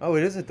 Oh,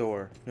 it is a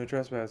door. No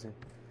trespassing.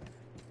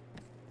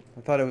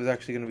 I thought it was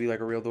actually going to be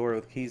like a real door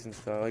with keys and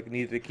stuff. Like,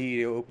 needed a key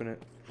to open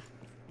it.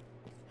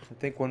 I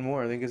think one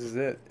more. I think this is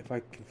it. If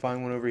I can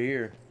find one over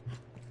here.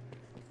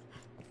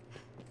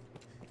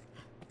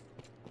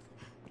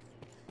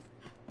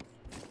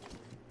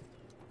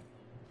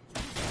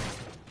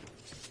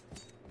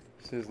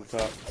 This is the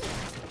top.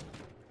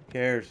 Who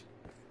cares?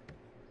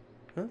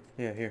 Huh?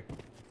 Yeah, here.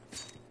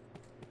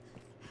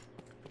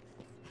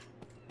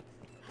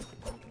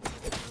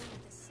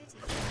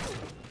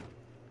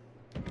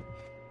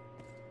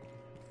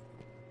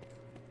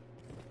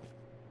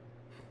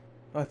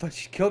 Oh, I thought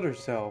she killed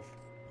herself.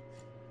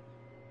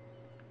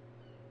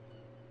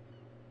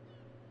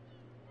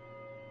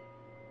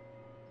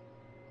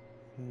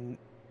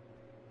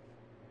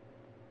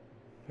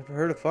 Never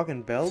heard a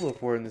fucking bell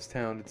before in this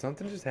town. Did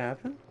something just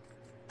happen?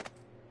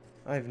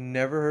 I've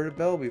never heard a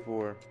bell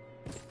before.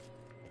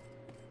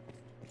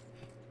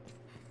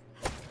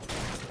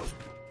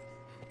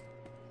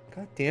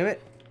 God damn it.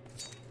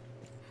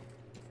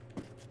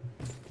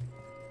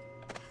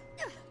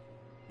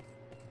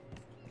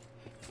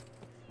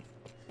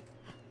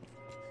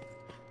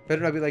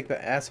 Better not be like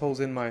the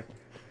assholes in my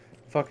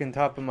fucking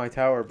top of my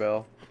tower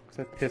bell. Because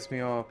that pissed me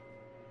off.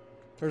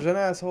 There's an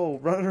asshole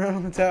running around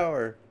on the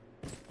tower.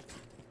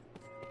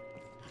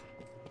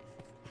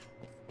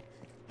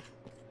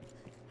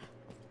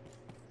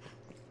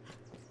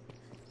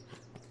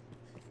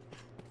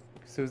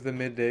 So is the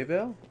midday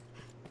bell?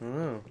 I don't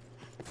know.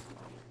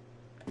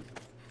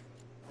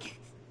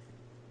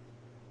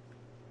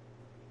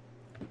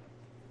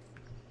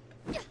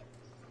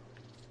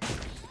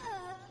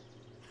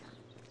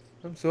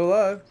 I'm still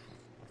alive.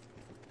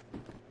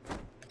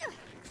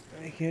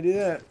 I can't do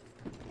that.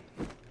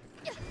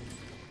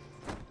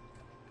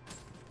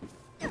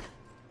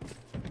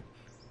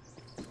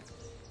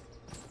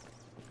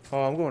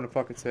 Oh, I'm going to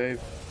fucking save.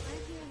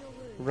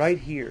 Right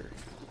here.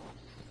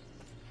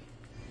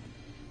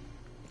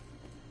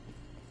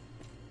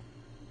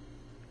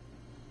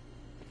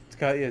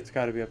 Yeah, it's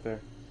got to be up there.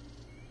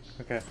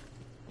 Okay.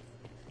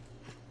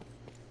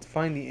 Let's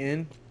find the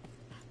inn.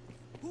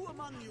 Who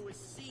among you has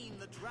seen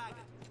the dragon?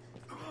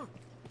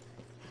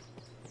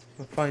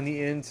 We'll find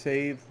the inn,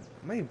 save.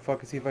 I might even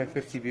fucking see if I have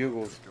 50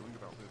 bugles. Going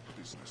about their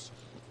business.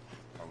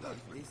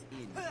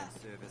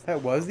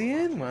 That was the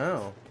inn?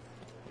 Wow.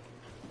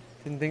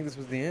 Didn't think this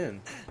was the inn.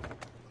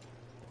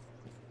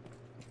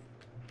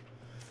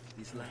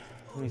 Let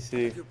me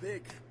see.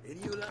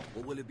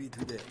 What will it be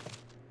today?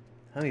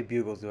 How many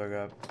bugles do I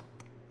got?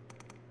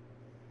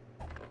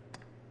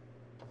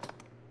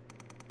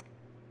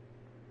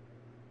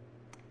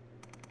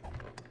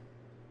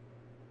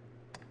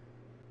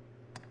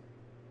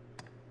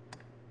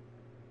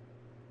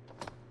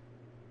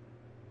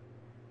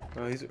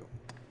 Oh, these are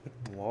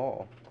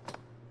wall.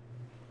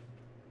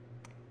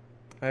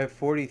 I have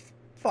 40.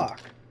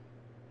 Fuck.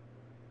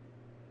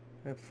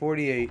 I have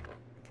 48.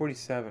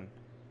 47.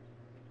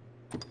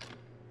 Well,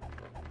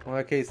 in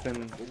that case, then.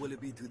 What will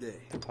it be today?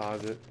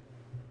 Deposit.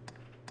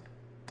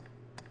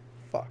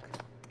 Fuck.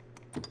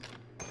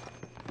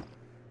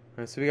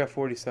 Alright, so we got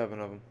 47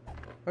 of them.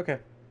 Okay.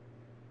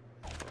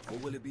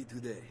 What will it be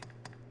today?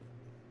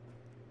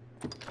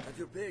 Have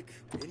your pick.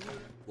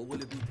 What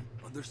will it be?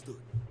 Understood.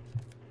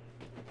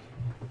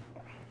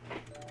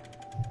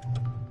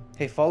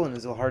 Hey, falling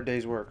is a hard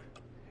day's work.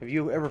 Have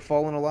you ever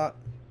fallen a lot?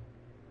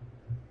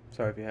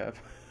 Sorry if you have.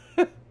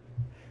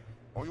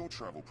 Are your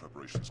travel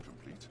preparations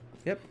complete?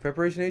 Yep,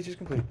 preparation H is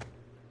complete.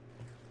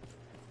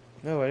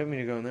 No, I didn't mean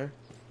to go in there.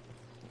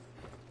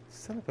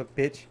 Son of a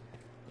bitch.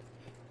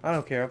 I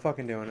don't care, I'm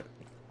fucking doing it.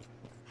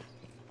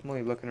 I'm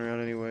only looking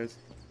around anyways.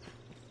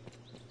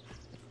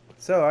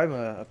 So, I'm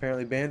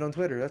apparently banned on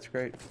Twitter, that's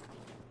great.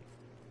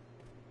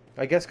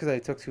 I guess because I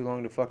took too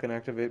long to fucking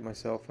activate my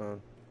cell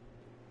phone.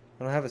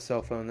 I don't have a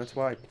cell phone, that's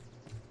why.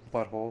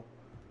 Butthole.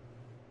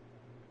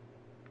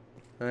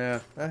 Oh, yeah,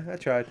 I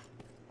tried.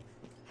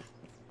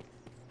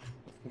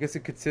 I guess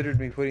it considered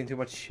me putting too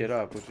much shit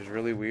up, which is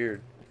really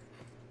weird.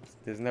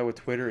 Isn't that what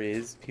Twitter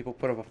is? People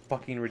put up a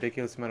fucking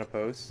ridiculous amount of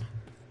posts.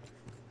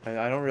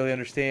 I don't really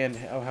understand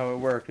how it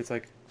worked. It's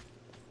like,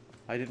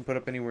 I didn't put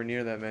up anywhere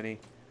near that many,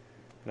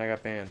 and I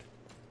got banned.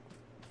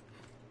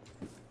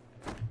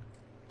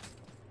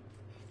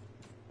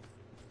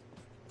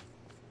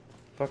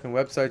 Fucking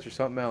websites or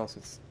something else.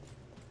 It's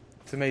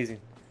amazing.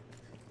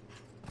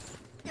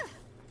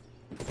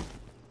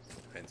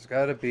 It's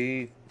gotta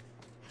be.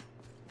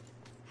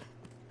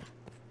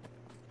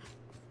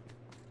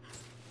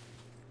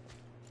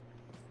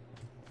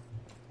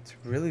 It's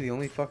really the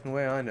only fucking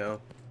way I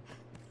know.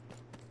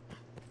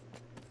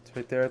 It's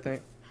right there, I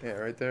think. Yeah,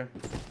 right there.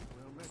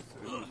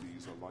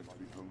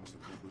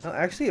 No,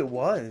 actually it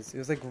was. It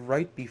was like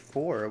right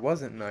before. It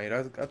wasn't night.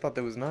 I thought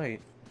that was night.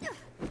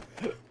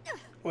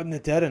 Wasn't the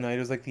dead of night, it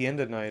was like the end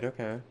of night,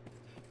 okay.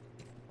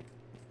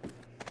 Like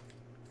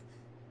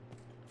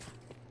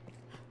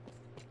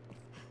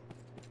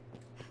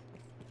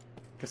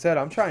I said,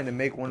 I'm trying to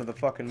make one of the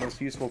fucking most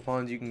useful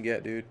pawns you can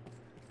get, dude.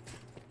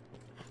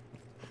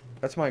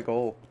 That's my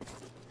goal.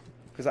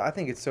 Because I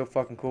think it's so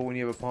fucking cool when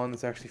you have a pawn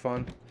that's actually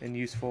fun and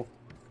useful.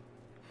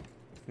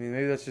 I mean,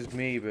 maybe that's just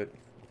me, but...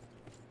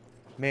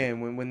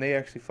 Man, when they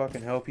actually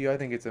fucking help you, I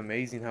think it's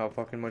amazing how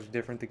fucking much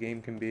different the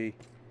game can be.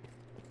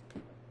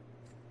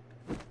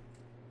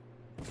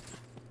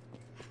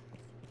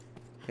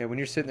 Yeah, when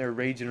you're sitting there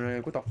raging around,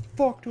 like, what the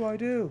fuck do I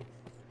do?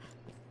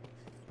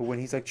 But when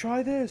he's like,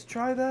 try this,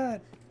 try that.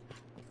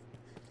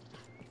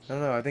 I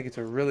don't know, I think it's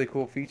a really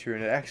cool feature,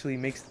 and it actually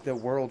makes the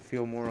world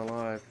feel more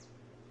alive.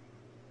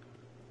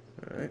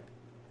 Alright.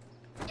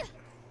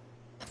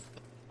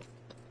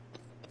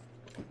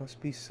 Must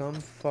be some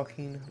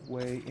fucking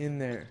way in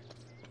there.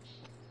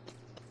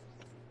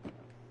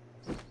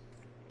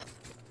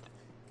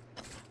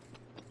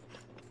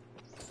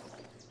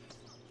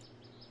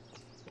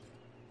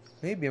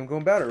 Maybe I'm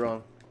going about it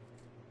wrong.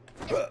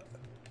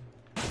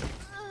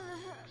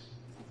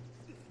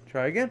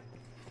 Try again.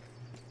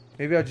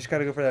 Maybe I just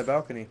gotta go for that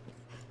balcony.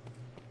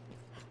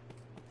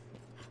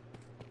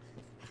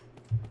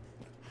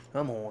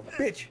 Come on,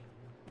 bitch!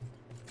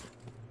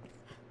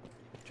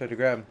 Tried to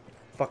grab him.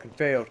 Fucking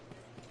failed.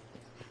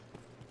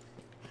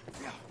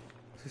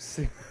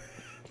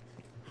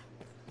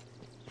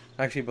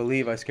 I actually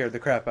believe I scared the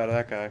crap out of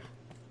that guy.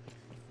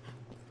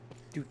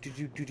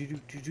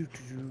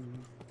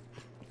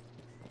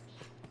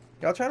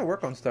 Yeah, I'll try to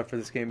work on stuff for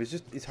this game.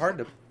 It's hard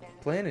to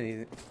plan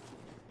anything.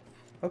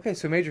 Okay,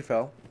 so Major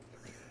fell.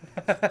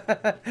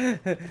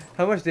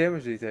 How much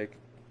damage did he take?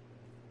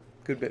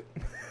 Good bit.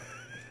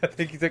 I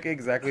think he took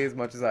exactly as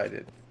much as I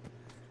did.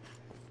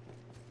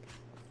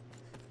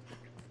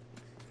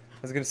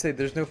 I was gonna say,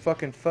 there's no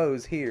fucking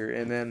foes here,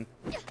 and then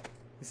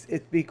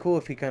it'd be cool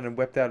if he kind of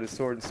whipped out his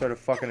sword and started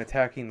fucking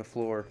attacking the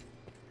floor.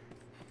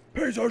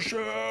 Piece of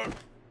shit!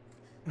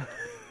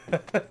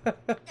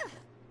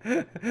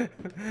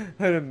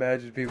 I'd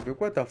imagine people be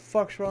like, what the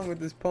fuck's wrong with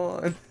this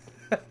pawn?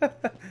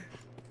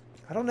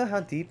 I don't know how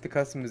deep the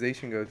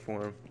customization goes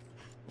for him.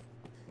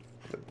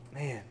 But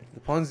man, the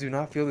pawns do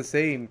not feel the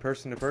same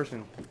person to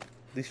person.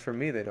 At least for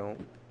me, they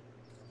don't.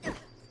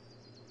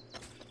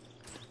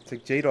 It's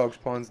like J-Dog's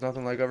pawn's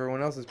nothing like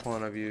everyone else's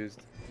pawn I've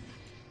used.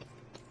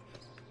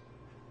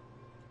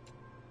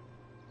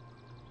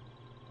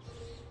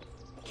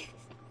 I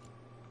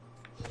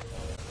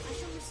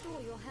shall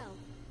restore your health.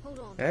 Hold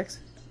on.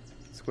 X?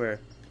 Square.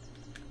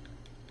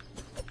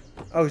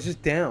 Oh, it's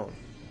just down.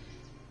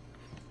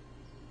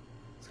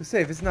 I was gonna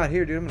say, if it's not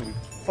here, dude, I'm gonna be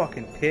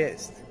fucking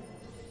pissed.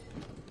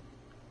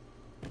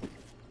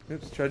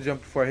 Oops, try to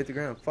jump before I hit the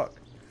ground. Fuck.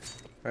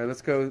 Alright,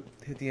 let's go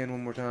hit the end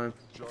one more time.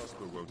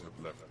 Jasper won't have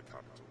left the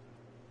capital.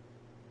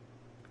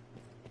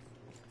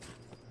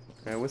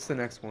 Alright, what's the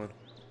next one?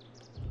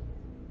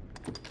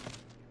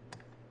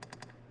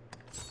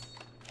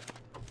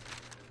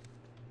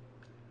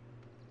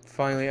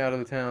 Finally out of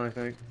the town, I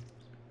think.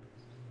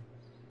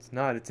 It's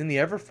not. It's in the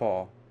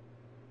Everfall.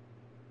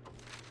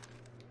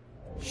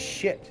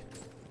 Shit.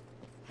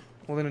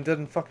 Well, then it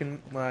doesn't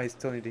fucking... Well, I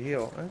still need to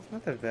heal. It's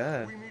not that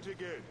bad. We meet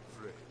again,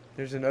 Fred.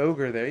 There's an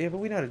ogre there. Yeah, but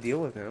we know how to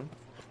deal with him.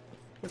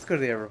 Let's go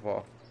to the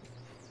Everfall.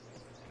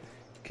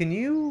 Can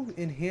you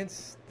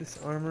enhance this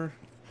armor?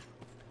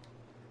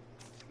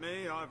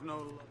 Me, I've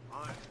no...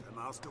 the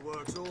master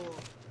works all.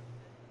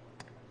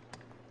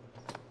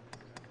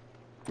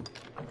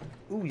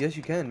 Ooh, yes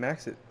you can.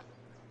 Max it.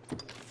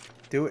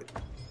 Do it.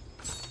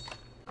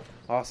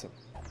 Awesome.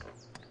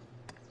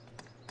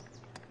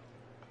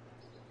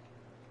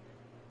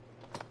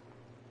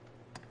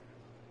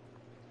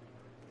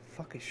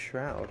 Fuck a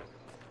shroud.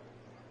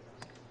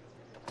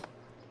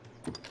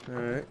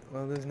 Alright,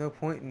 well there's no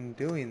point in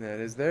doing that,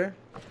 is there?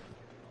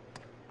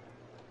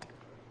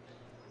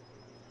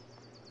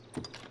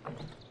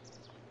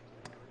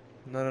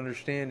 I'm not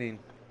understanding.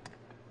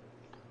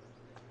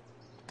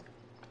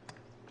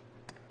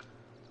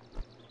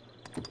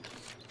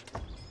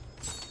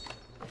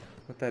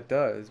 What that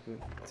does, but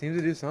it seems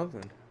to do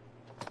something.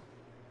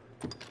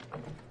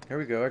 There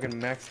we go, I can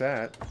max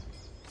that.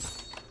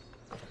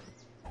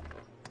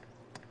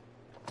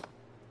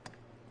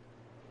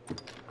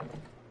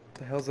 What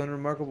the hell's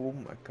unremarkable?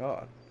 Oh my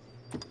god.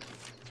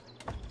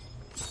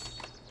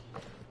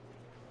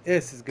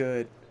 This is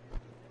good.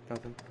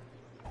 Nothing.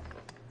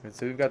 Alright,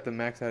 so we've got the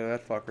max out of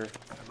that fucker.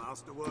 The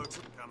master works,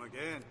 come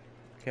again.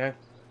 Okay.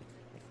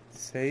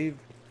 Save.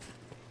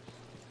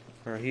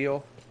 Or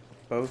heal.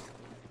 Both.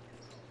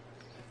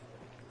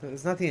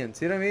 It's not the end.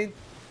 See what I mean?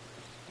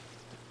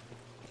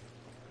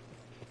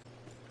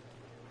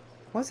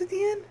 Was it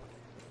the end?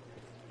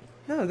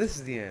 No, this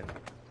is the end.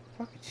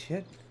 Fucking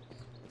shit.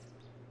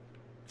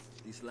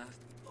 This last,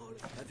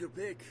 have your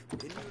pick.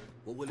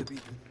 What will it be?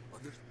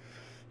 Others?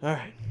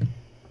 Alright.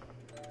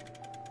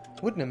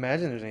 Wouldn't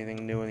imagine there's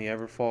anything new in the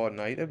Everfall at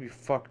night. That'd be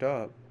fucked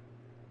up.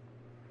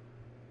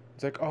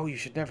 It's like, oh, you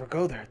should never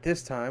go there at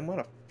this time. What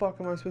the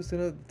fuck am I supposed to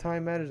know that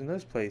time matters in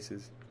those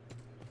places?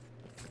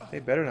 They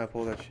better not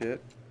pull that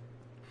shit.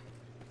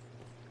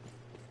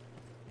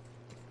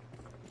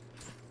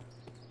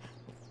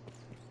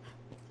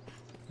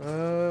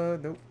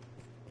 Nope.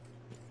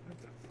 What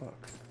the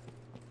fuck?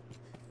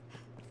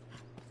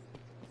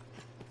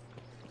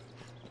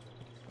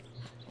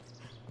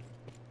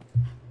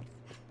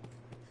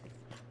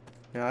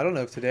 Now, I don't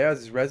know if today I was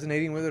just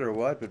resonating with it or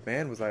what, but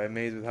man, was I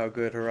amazed with how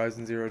good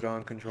Horizon Zero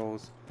Dawn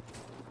controls.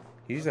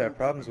 Usually I have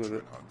problems with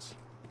it.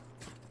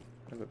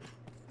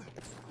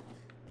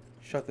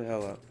 Shut the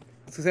hell up.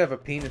 It's because I have a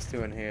penis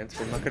to enhance,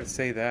 but I'm not going to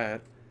say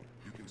that.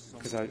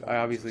 Because I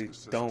obviously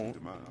don't.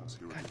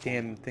 God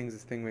damn things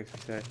this thing makes me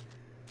say.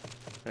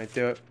 Alright,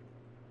 do it.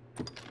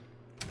 I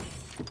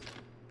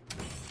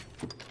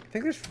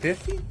think there's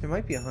 50? There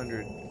might be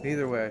 100.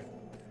 Either way.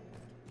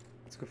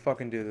 Let's go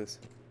fucking do this.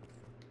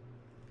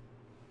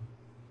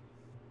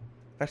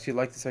 I actually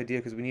like this idea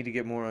because we need to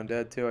get more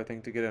undead too, I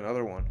think, to get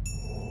another one.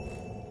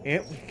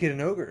 And we could get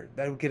an ogre.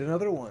 That would get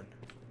another one.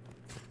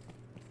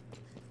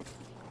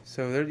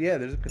 So, there, yeah,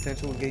 there's a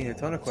potential of getting a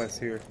ton of quests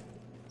here.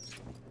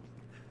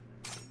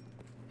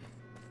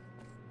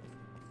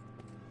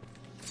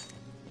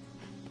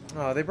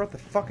 Oh, they brought the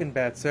fucking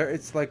bats, sir.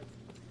 It's like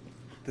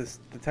this.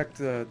 The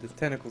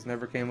tentacles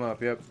never came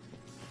up. Yep.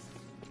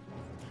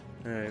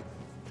 All right.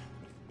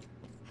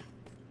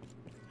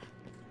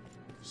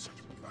 Such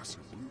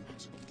massive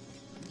wounds.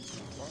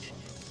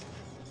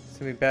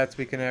 So many bats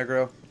we can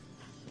aggro.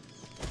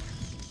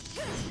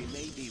 We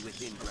may be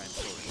within Grand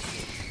Forest,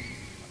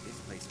 but this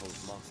place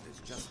holds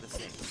monsters just the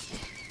same.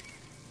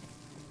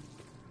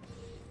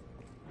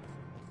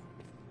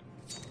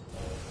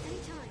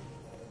 Anytime.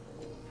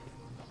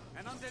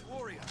 An undead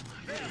warrior.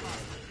 There,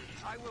 master.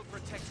 I will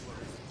protect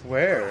you.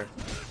 Where?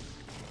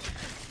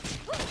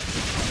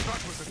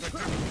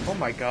 Oh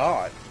my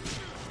god.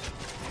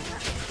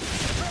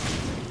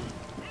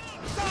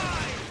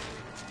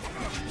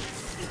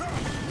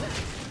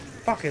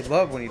 Fucking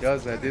love when he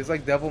does that, dude. It's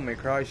like Devil May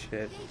Cry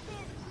shit.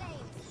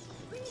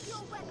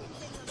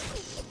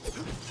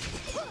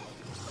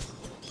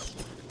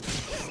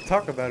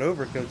 Talk about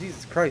overkill.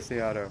 Jesus Christ,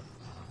 Ayato.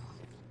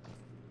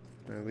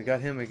 Alright, we got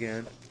him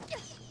again.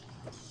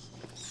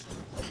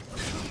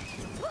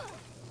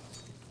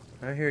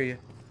 I hear you.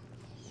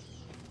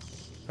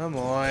 Come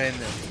on. There,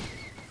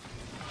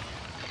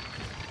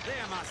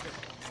 master.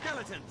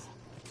 Skeletons.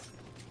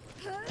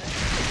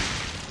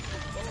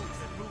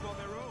 Move on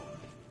their own.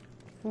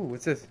 Ooh,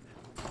 what's this?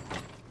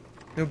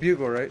 No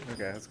bugle, right?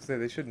 Okay, I was gonna say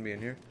they shouldn't be in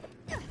here.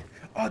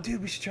 Oh,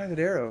 dude, we should try that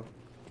arrow.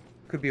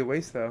 Could be a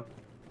waste, though.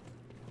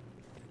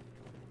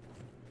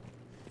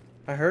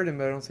 I heard him,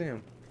 but I don't see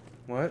him.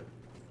 What?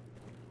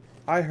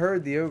 I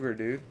heard the ogre,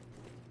 dude.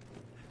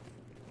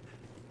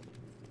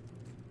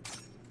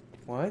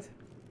 What?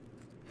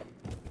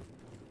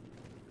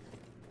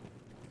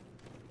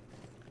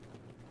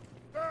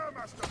 There,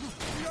 master.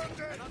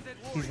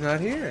 He's not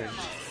here.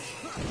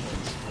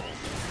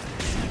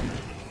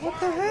 What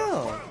the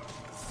hell?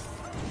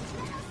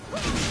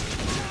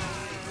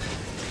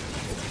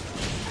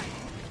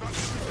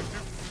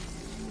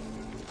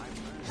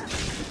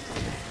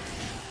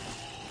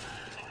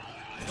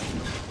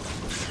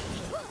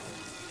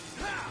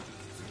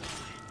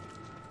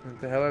 What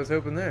the hell I was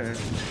hoping there?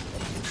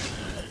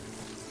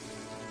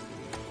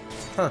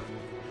 Huh.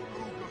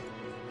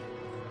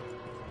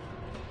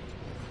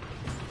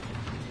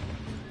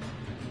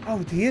 Oh,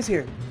 he is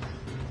here.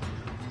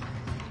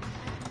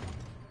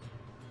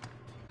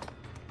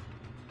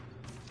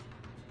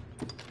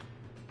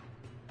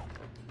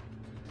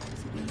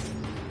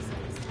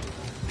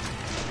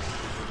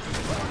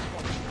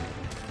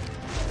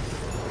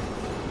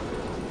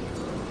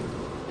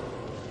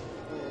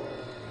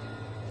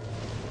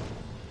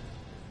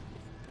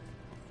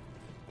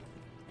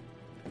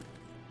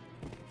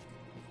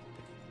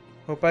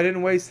 Hope I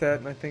didn't waste that,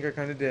 and I think I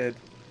kind of did.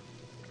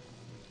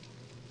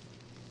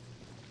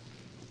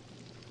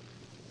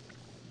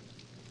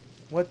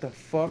 What the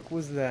fuck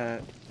was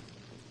that?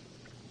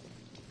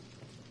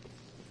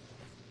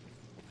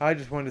 I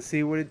just wanted to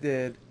see what it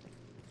did.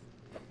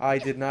 I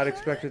did not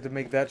expect it to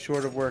make that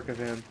short of work of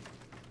him.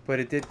 But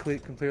it did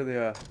complete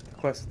the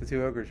quest of the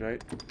two ogres,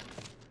 right?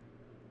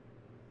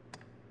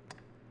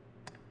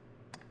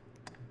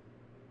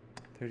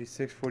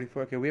 $36, $44.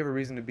 Okay, we have a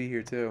reason to be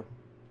here too.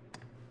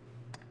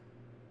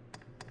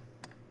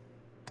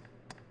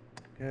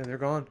 Yeah, they're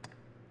gone.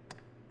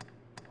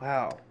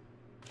 Wow.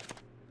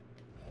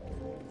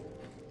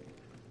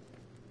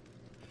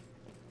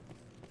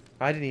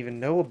 I didn't even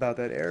know about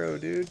that arrow,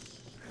 dude.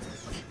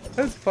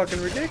 That's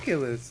fucking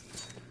ridiculous.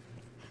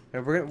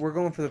 And we're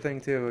going for the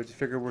thing too. I just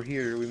figured we're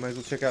here. We might as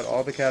well check out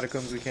all the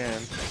catacombs we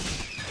can.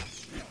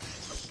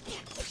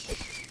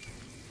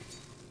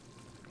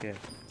 Yeah,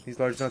 these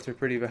large nuts are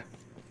pretty bad.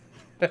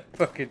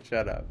 Fucking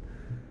shut up.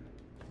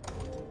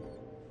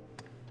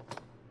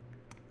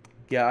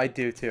 Yeah, I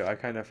do too. I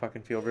kind of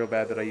fucking feel real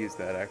bad that I used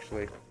that,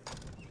 actually.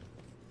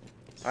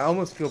 I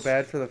almost feel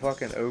bad for the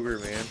fucking ogre,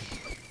 man.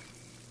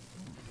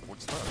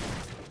 What's that?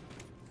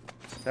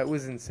 That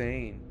was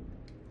insane.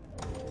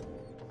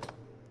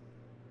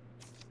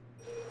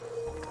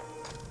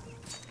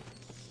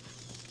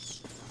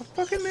 How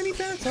fucking many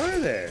bats are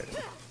there?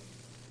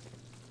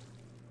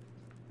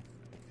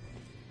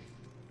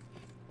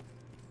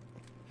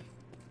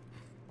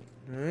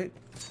 Alright.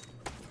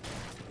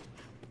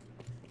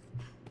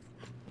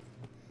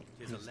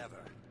 Here's a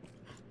lever.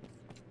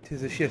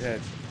 Tis a shithead.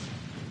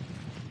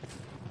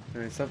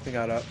 Alright, something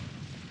got up.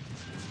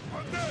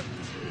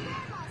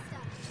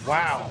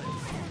 Wow!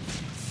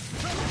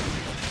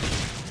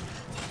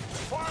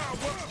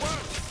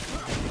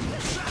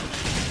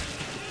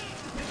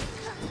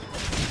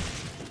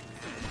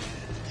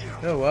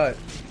 You know what?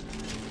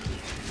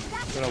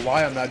 I don't know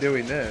why I'm not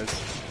doing this.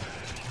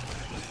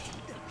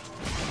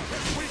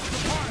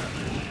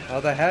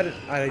 Well, I had an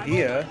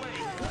idea.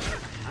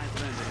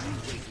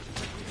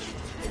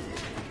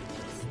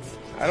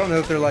 I don't know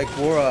if they're like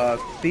war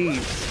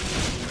thieves.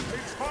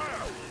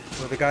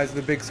 Or the guys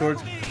with the big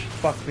swords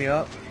fucked me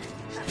up.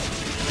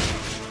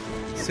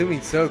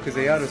 Assuming so, because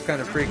Ayato's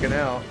kind of freaking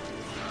out.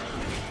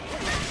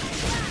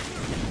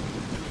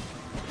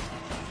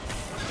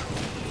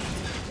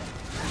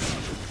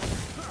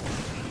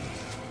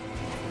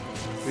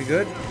 We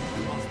good?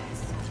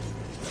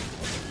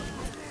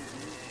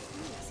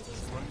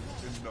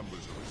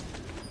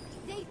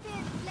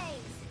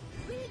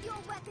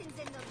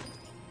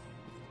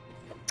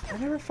 I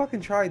never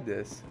fucking tried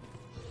this.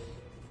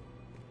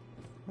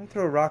 I might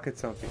throw a rock at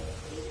something.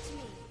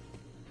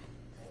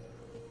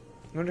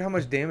 I wonder how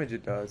much damage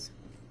it does.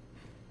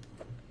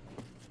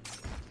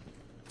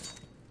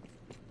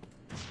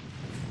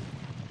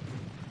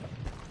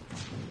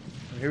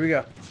 Here we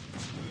go.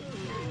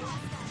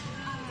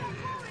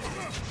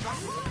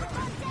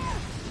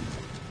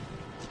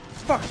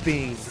 Fuck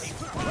beans.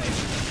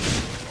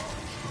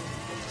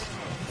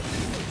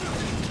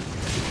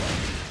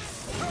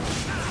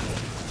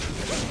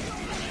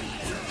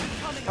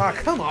 Ah,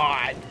 come on.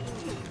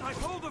 I've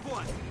hold of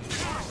one.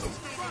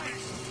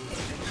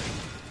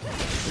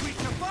 Sweep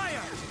to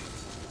fire.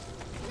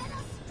 Let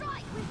us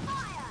strike with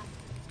fire.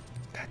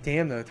 God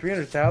damn though,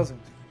 300,000.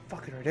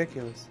 Fucking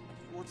ridiculous.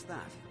 What's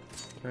that?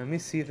 Let me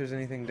see if there's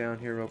anything down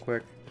here real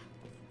quick.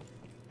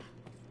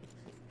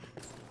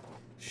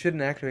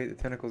 Shouldn't activate the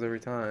tentacles every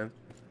time.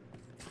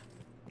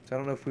 So I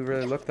don't know if we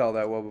really looked all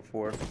that well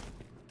before.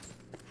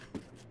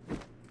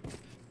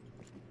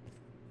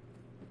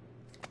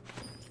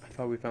 I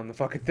thought we found the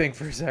fucking thing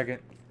for a second.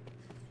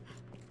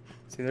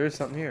 See, there is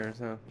something here,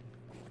 so.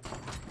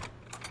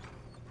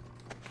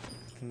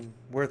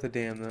 Worth a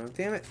damn though.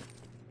 Damn it!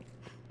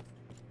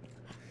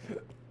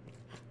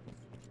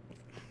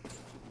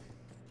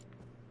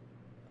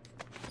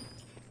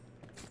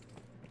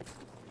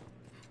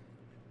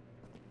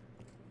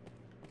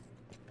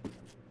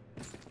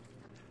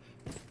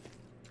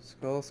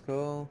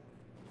 Skull.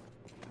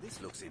 This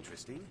looks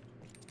interesting.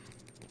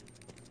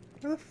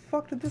 Where the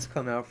fuck did this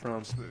come out from?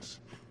 What's this?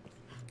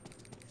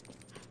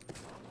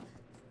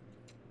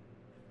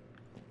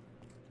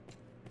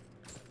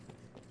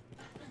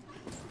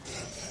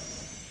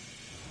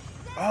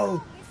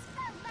 Oh!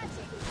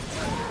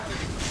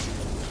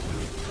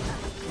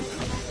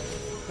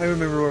 I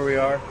remember where we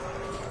are.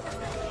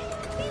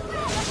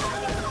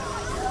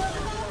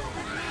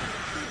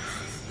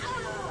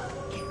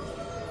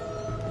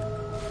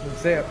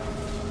 Say it.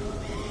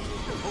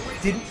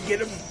 Didn't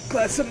get a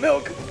glass of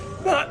milk.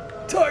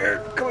 Not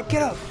tired. Come on,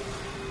 get up.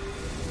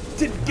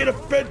 Didn't get a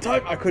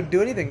bedtime. I couldn't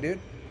do anything, dude.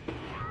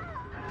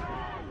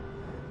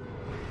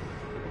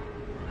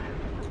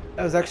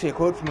 That was actually a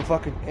quote from a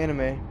fucking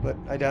anime, but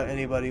I doubt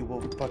anybody will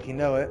fucking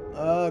know it.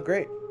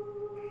 Great.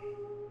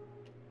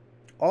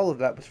 All of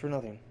that was for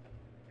nothing.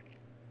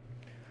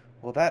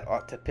 Well, that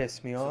ought to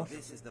piss me off. So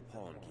this is the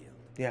Pawn Guild.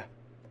 Yeah,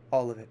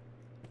 all of it.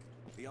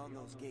 Beyond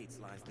those gates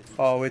lies the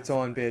Oh, it's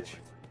on, bitch.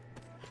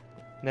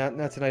 Now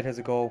tonight has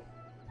a goal.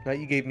 Now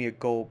you gave me a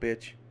goal,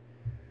 bitch.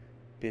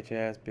 Bitch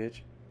ass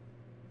bitch.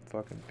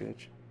 Fucking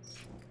bitch.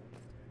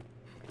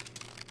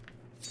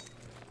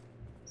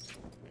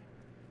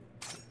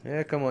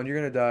 Yeah, come on, you're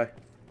gonna die.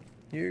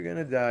 You're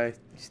gonna die,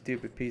 you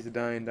stupid piece of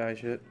die and die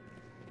shit.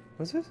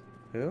 What's this?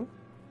 Who?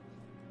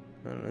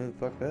 I don't know who the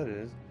fuck that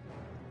is.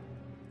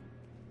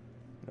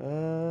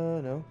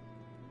 No.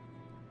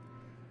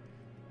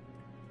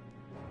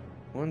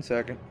 1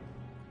 second.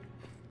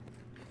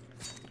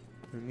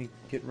 Let me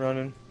get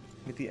running.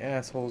 Get the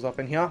assholes up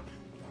in here.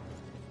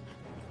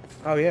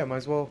 Oh yeah, might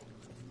as well.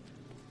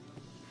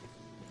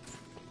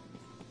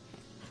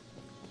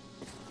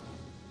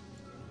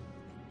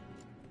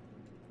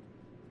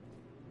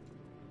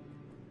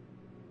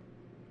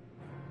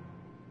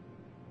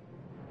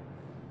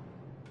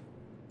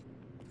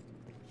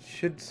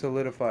 Should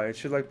solidify. It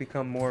should like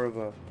become more of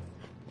a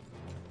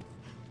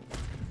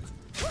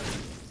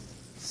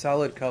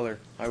solid color,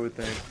 I would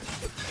think.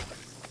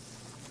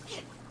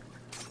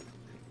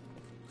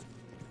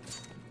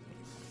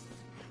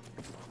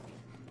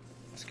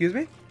 Excuse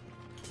me?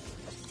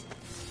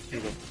 You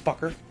little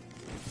fucker.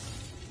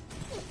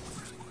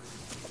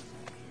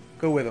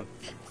 Go with him.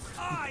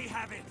 I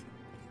have it.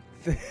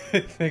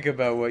 Think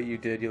about what you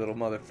did, you little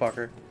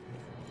motherfucker.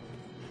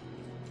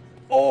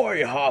 I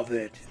have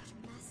it.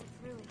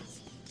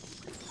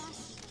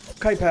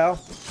 Okay, pal.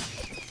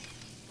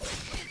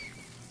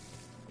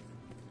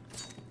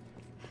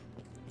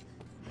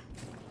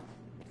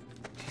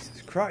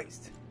 Jesus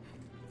Christ.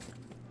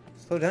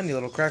 Slow down, you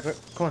little cracker.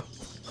 Come on.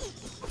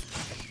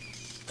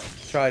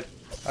 I tried.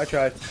 I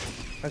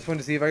just wanted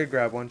to see if I could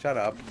grab one. Shut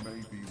up. You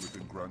may be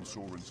within Grand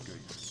Soren's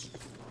gates.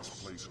 This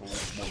place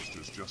holds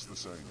monsters just the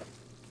same.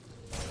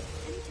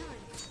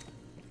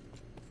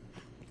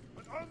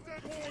 An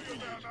undead warrior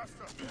there,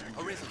 Master!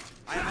 Arisen,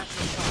 I am at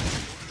your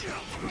side.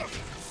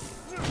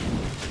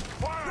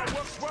 Fire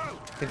works well!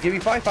 Then give me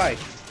 5-5.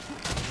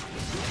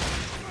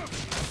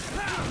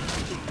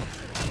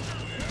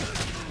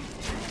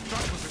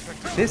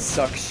 This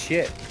sucks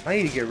shit. I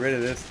need to get rid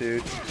of this,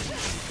 dude.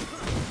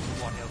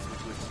 What else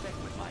would you expect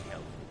with my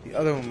help? The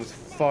other one was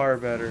far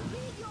better.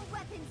 Leave your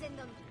weapons in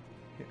them.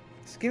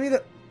 Just give me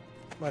the...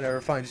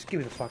 Whatever, fine. Just give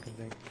me the fucking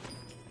thing.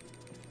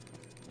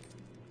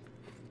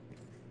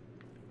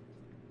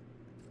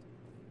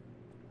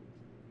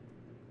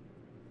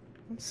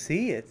 I don't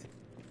see it.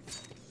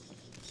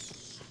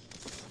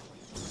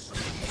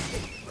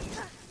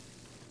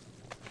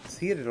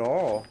 See it at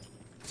all.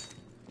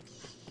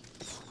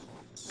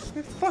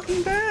 They're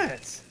fucking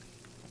bats.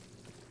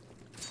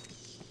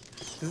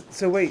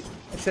 So wait,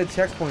 I said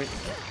checkpoint.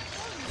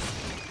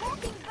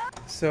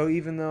 So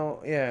even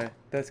though, yeah,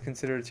 that's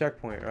considered a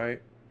checkpoint,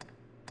 right?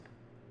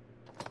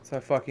 So I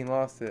fucking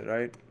lost it,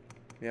 right?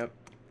 Yep.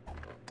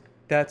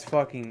 That's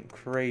fucking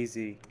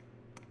crazy.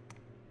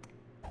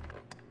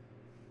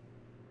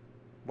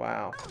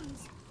 Wow.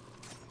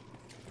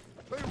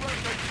 They ran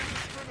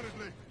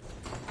indiscriminately.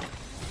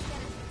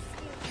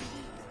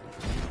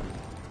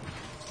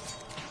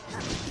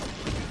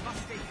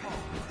 Must stay calm.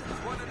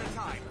 One at a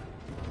time.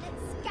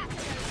 Let's scatter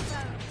those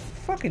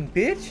foes. Fucking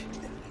bitch.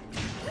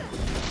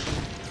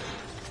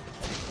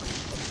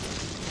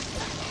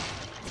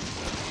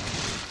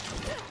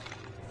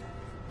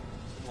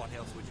 What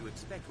else would you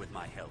expect with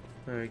my help?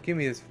 Alright, give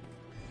me this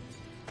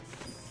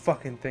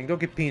fucking thing. Don't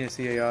get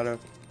penis-y, Ayato.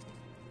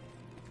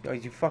 Oh,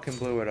 you fucking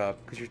blew it up,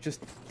 because you're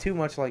just too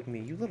much like me,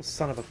 you little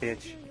son of a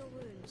bitch. Heal your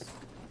wounds.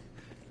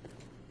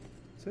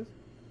 What's this?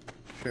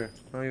 Sure, I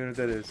don't even know what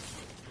that is.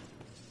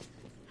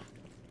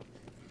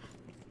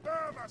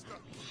 There, Master.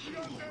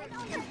 Beyond there.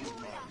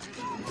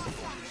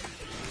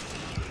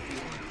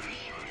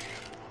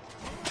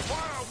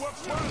 Fire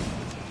works well.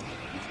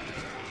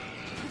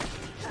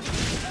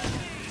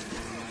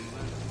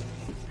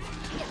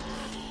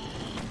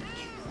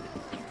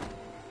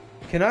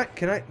 Can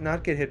I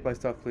not get hit by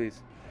stuff,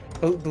 please?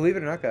 Believe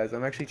it or not, guys,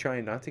 I'm actually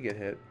trying not to get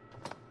hit.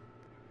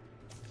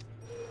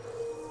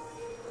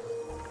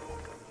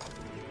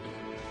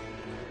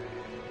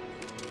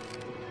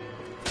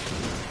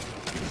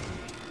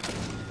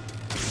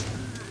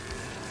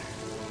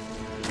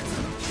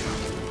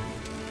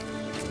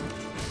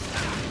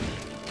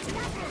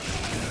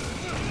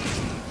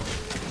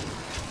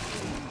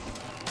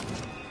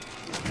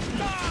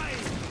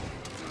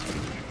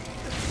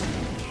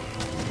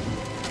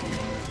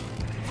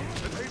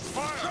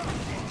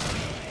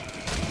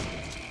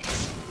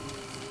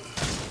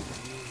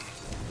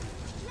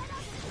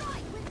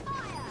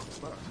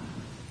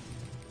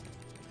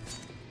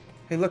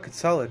 Hey, look, it's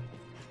solid.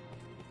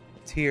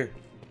 It's here.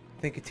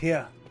 I think it's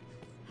here.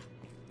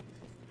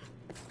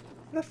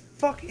 What the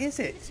fuck is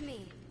it? It's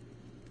me.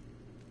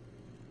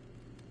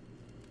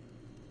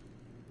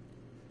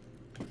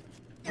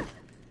 I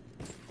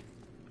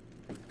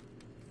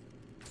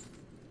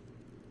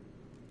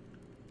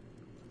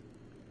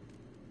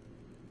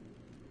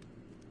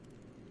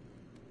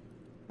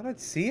thought I'd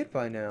see it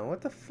by now.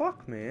 What the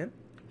fuck, man?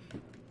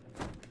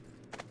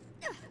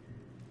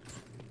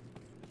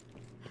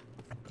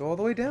 Go all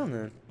the way down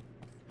then.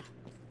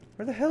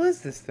 Where the hell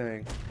is this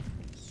thing?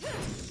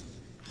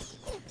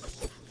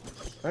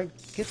 Alright,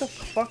 get the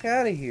fuck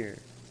out of here.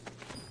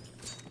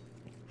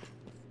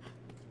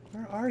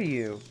 Where are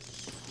you?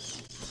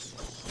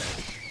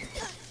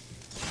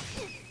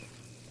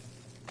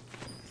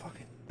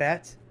 Fucking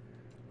bat.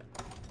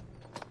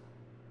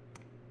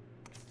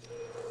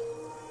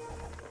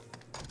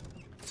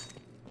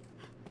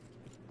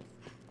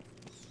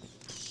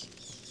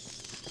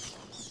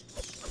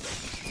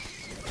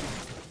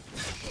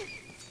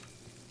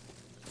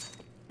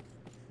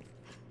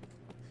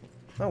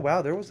 Oh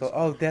wow, there was a...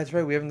 Oh, that's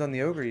right, we haven't done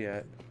the ogre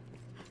yet.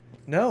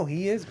 No,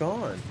 he is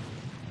gone.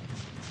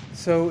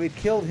 So it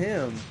killed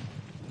him.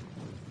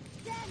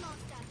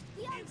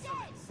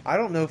 I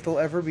don't know if there'll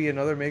ever be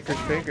another Maker's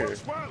Finger.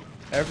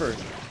 Ever.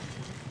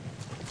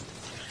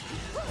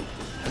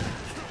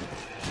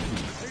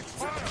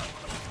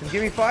 And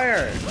give me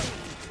fire!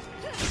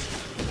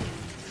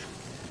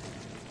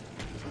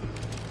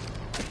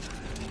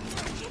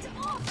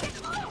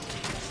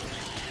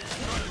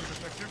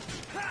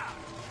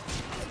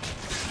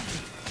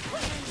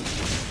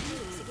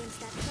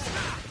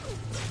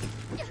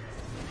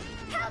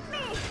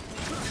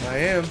 I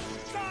am. You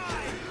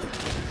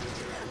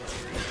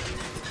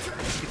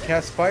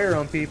cast fire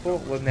on people?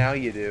 Well, now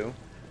you do.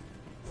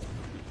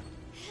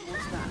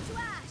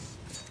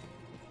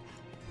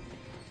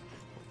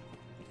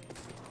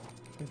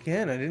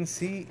 Again, I didn't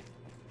see...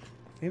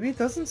 Maybe it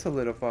doesn't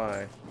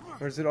solidify.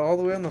 Or is it all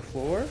the way on the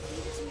floor?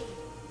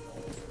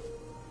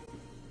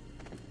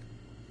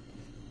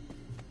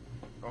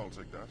 I'll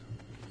take that.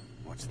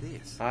 What's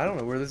this? I don't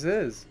know where this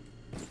is.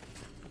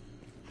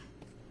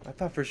 I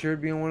thought for sure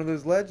it'd be on one of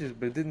those ledges,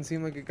 but it didn't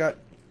seem like it got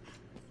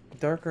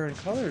darker in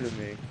color to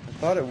me. I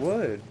thought it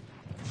would.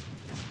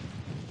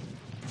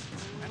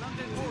 An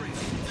undead warrior.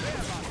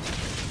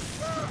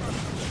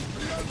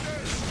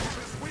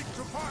 It's weak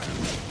to fire.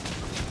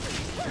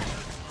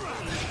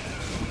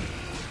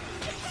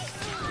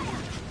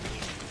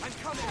 I'm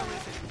coming,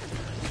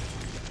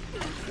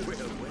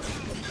 Arisen.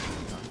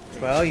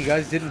 Well, you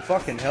guys didn't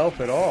fucking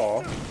help at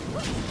all.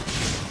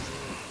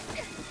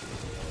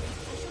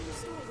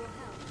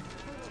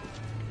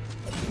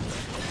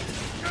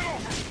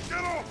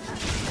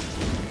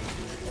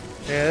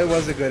 Yeah, that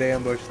was a good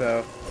ambush,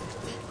 though.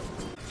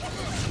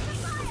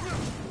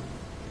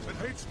 It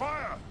hates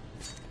fire.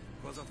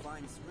 Was a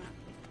fine scrap,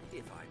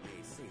 if I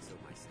may say so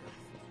myself.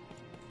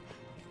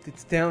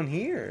 It's down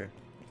here.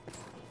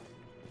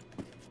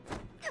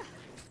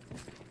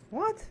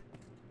 What?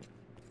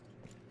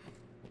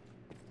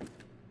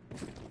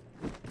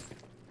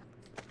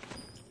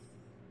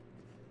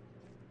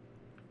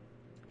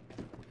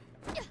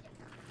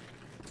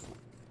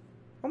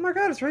 my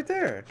god, it's right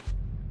there.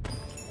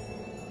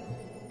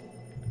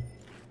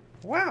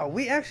 Wow,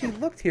 we actually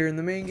looked here in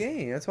the main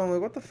game. That's why I'm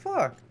like, what the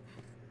fuck?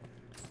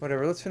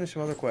 Whatever, let's finish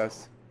some other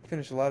quests.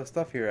 Finish a lot of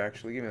stuff here,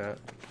 actually. Give me that.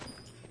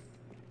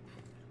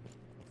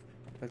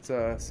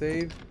 Let's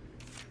save.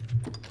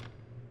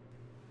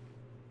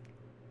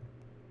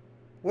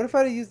 What if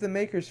I had used the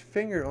Maker's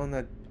finger on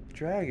that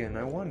dragon?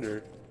 I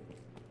wonder.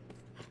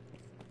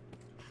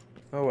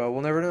 Oh well,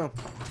 we'll never know.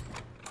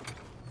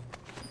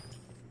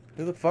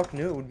 Who the fuck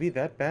knew it would be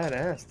that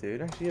badass,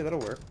 dude? Actually, yeah, that'll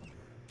work.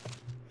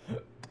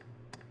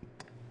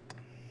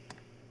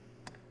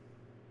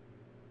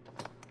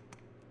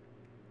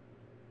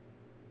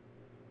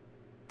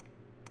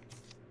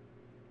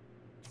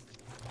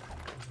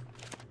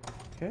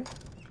 Okay.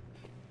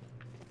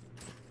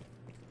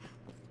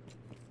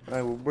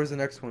 Alright, well, where's the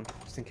next one?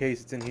 Just in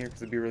case it's in here,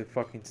 because it'd be really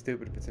fucking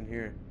stupid if it's in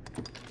here.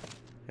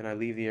 And I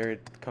leave the area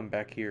to come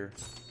back here.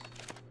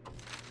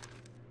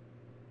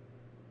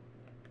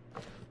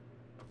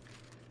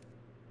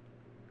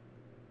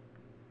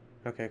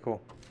 Okay,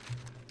 cool.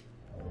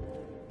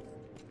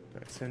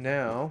 Alright, so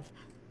now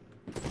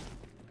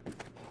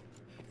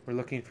we're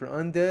looking for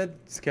undead.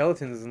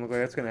 Skeletons doesn't look like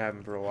that's gonna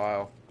happen for a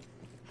while.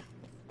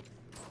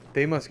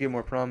 They must get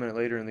more prominent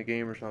later in the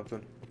game or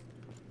something.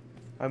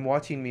 I'm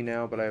watching me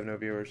now, but I have no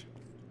viewers.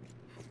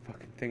 This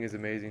fucking thing is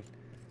amazing.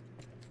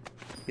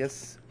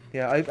 Yes.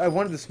 Yeah, I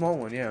wanted the small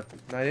one, yeah.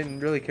 I didn't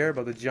really care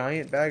about the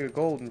giant bag of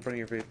gold in front of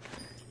your face.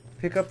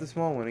 Pick up the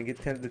small one and get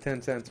the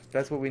 10 cents.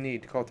 That's what we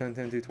need to call 10,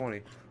 10,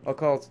 220. I'll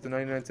call it the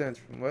 99 cents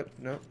from what?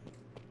 No.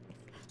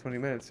 20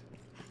 minutes.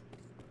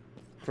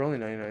 For only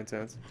 99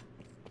 cents.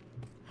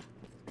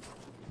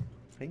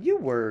 And you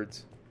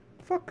words.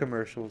 Fuck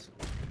commercials.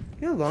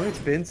 You know how long it's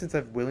been since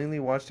I've willingly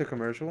watched a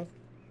commercial?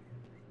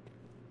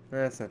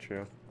 That's not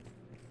true.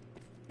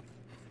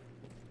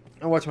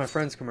 I watch my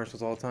friends'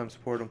 commercials all the time,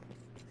 support them.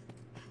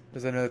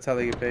 Because I know that's how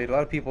they get paid. A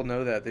lot of people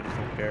know that, they just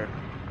don't care.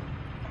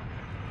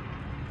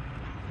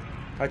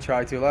 I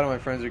try to. A lot of my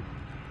friends are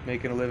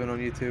making a living on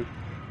YouTube.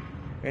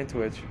 And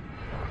Twitch.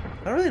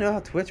 I don't really know how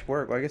Twitch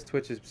works. Well, I guess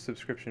Twitch is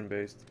subscription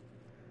based.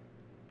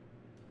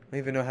 I don't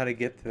even know how to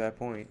get to that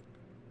point.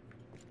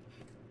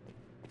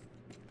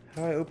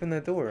 How do I open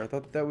that door? I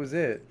thought that was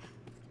it.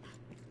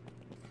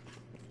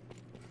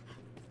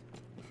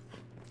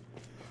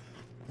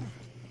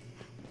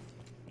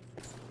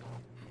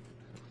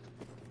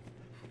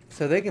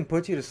 So they can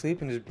put you to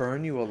sleep and just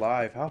burn you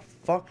alive. How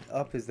fucked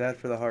up is that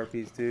for the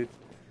harpies, dude?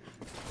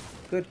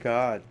 Good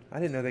God. I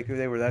didn't know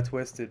they were that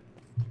twisted.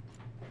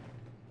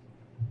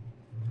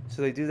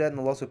 So they do that and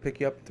they'll also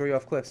pick you up and throw you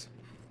off cliffs.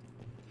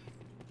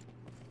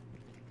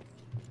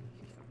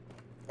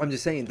 I'm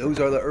just saying, those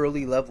are the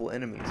early level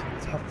enemies.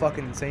 How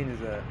fucking insane is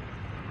that?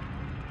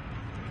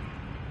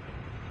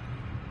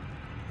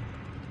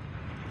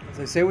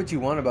 So say what you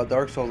want about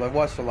Dark Souls. I've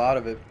watched a lot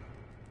of it.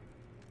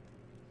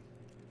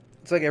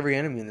 It's like every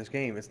enemy in this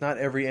game. It's not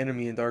every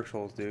enemy in Dark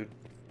Souls, dude.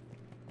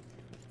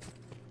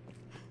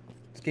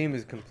 This game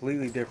is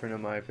completely different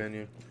in my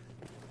opinion.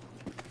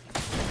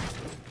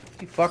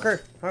 You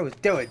fucker! I was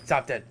doing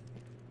something!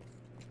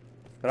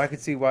 But I could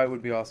see why it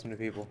would be awesome to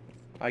people.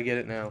 I get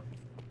it now.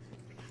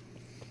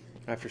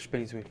 After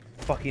spending so many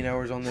fucking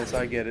hours on this,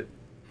 I get it.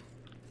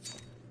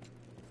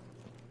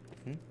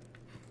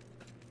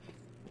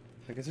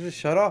 I guess I just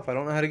shut off. I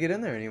don't know how to get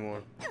in there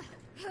anymore.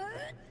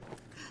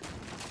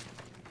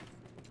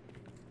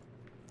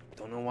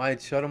 Don't know why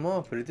it shut them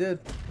off, but it did.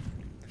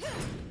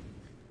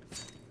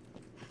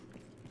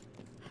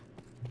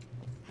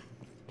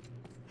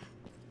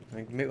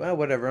 Like, well,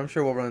 whatever. I'm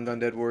sure we'll run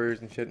Undead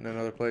Warriors and shit in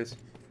another place.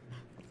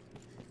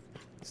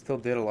 Still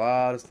did a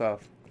lot of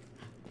stuff.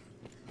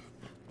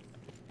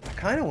 I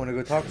kind of want to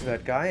go talk to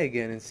that guy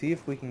again and see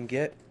if we can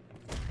get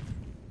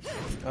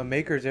a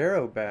Maker's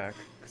Arrow back.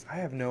 Because I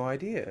have no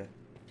idea.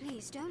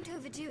 Please don't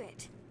overdo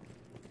it.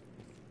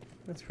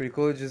 That's pretty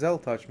cool that Giselle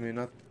touched me,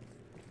 not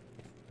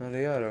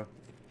Ayato.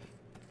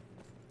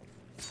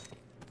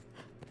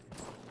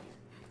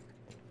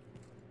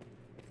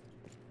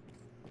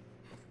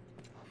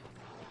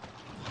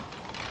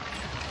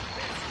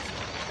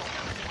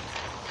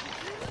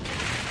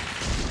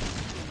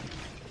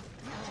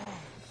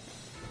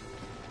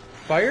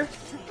 Fire?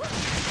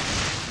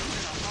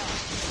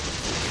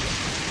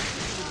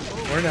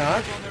 Or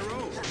not.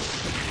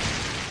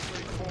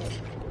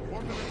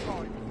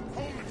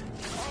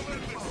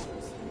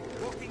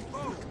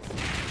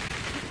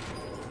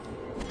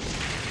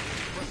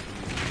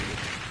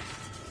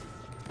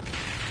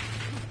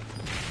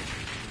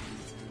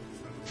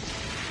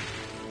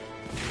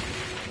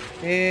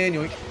 And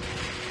yoink.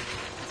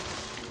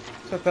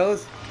 What's up,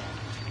 fellas?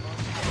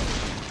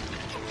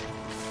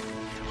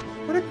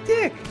 What a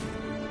dick!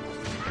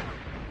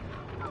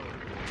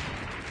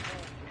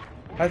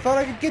 I thought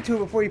I could get to it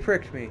before he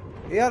pricked me.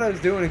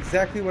 Ayato's doing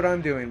exactly what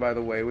I'm doing, by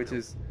the way, which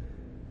is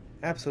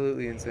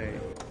absolutely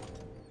insane.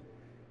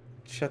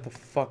 Shut the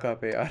fuck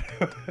up,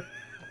 Ayato.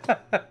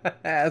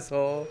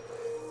 Asshole.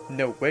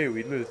 No way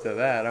we'd lose to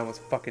that. I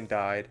almost fucking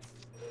died.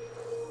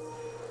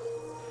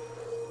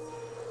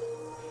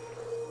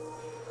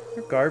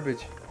 You're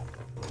garbage.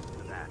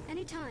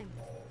 Anytime.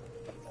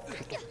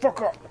 Shut the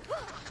fuck up!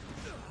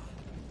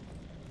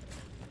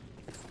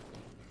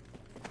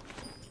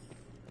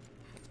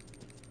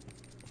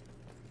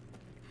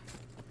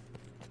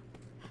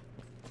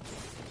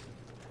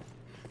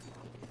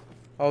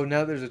 Oh,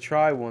 now there's a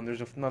try one. There's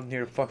nothing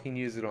here to fucking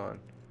use it on.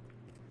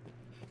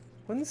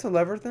 Wasn't this a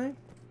lever thing?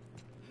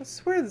 I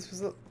swear this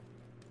was a... I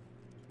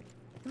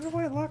don't know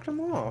why I locked them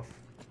off.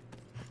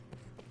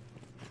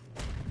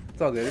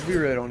 It's all good. We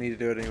really don't need to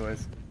do it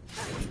anyways.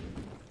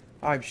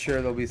 I'm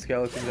sure there'll be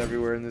skeletons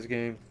everywhere in this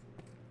game.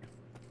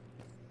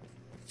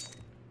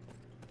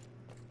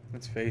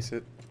 Let's face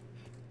it.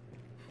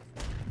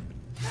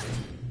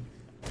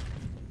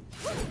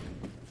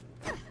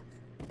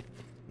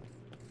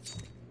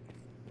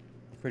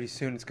 Pretty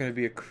soon it's going to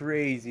be a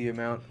crazy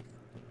amount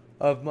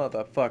of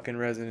motherfucking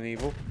Resident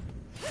Evil.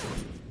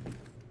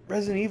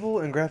 Resident Evil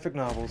and graphic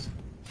novels.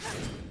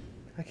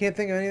 I can't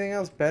think of anything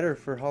else better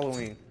for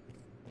Halloween.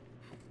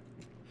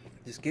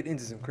 Just get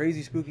into some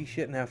crazy spooky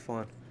shit and have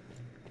fun.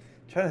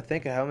 I'm trying to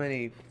think of how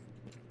many...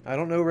 I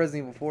don't know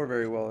Resident Evil 4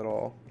 very well at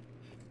all.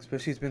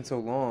 Especially it's been so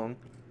long.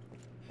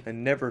 I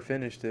never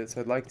finished it, so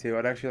I'd like to.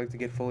 I'd actually like to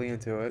get fully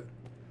into it.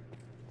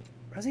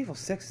 Resident Evil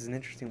 6 is an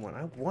interesting one.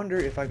 I wonder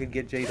if I could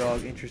get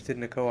J-Dog interested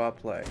in a co-op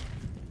play.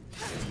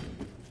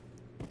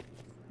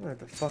 I'm gonna have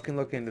to fucking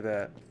look into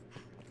that.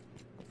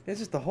 It's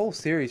just the whole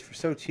series for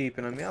so cheap,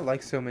 and I mean, I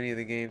like so many of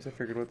the games. I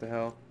figured, what the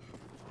hell.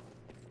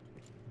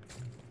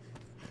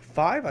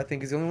 5, I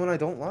think, is the only one I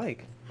don't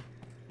like.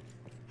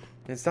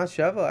 And it's not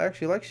Sheva. I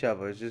actually like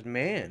Sheva. It's just,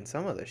 man,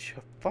 some of the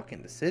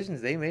fucking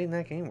decisions they made in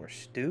that game were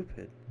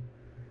stupid.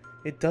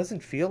 It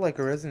doesn't feel like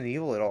a Resident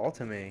Evil at all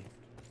to me.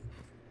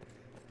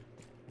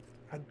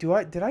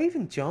 Did I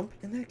even jump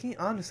in that game?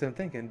 Honestly, I'm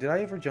thinking, did I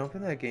ever jump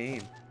in that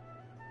game?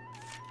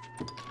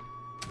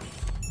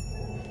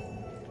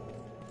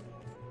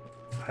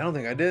 I don't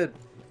think I did.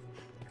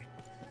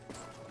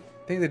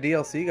 I think the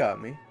DLC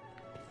got me.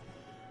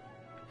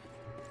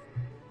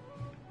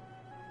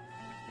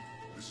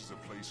 This is a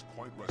place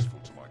quite restful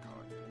to my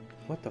kind.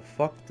 What the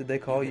fuck did they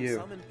call you?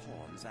 Summon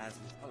pawns as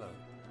hello.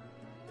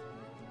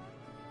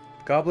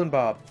 Goblin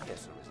Bob.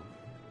 Yes, Arisen.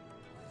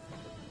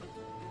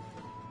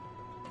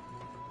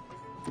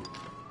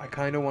 I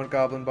kind of want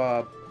Goblin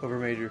Bob over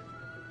Major.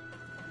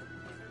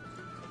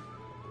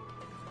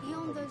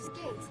 Beyond those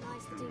gates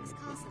lies the Duke's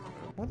castle.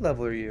 What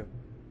level are you?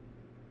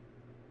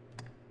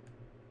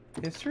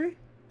 History?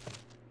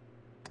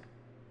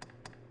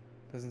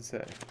 Doesn't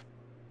say.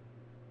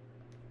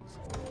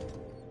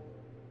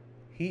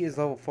 He is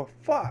level 4.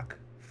 Fuck!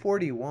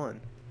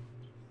 41.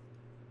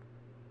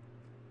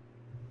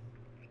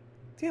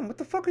 Damn, what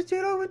the fuck is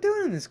J-Dog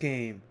doing in this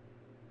game?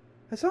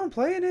 I saw him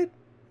playing it.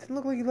 Didn't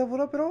look like he leveled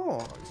up at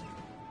all.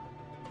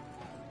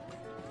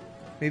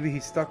 Maybe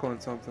he's stuck on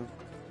something.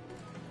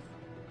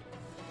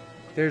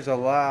 There's a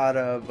lot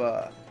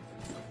of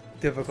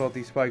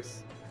difficulty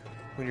spikes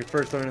when you're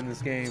first learning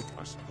this game.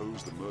 I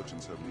suppose the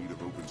merchants have need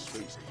of open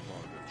space to ply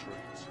their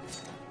trades.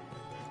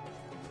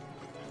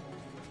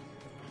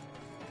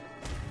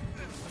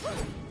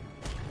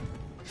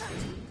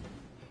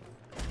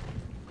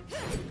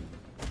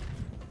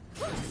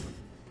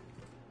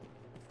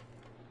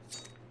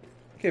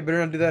 Okay, better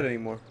not do that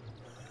anymore.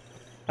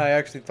 I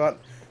actually thought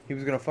he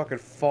was gonna fucking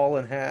fall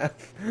in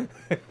half.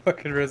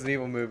 Fucking Resident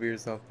Evil movie or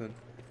something.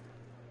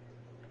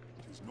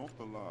 It is not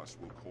the last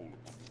we'll call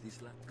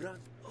upon.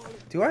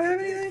 Do I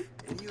have anything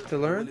to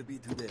learn?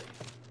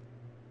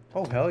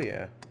 Oh, hell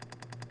yeah.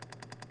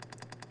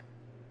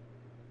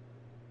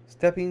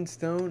 Stepping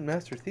Stone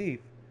Master Thief.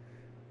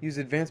 Use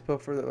advanced bow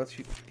that lets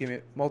you give me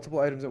multiple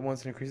items at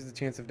once and increases the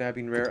chance of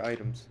nabbing rare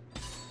items.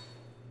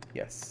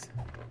 Yes.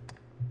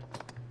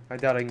 I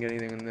doubt I can get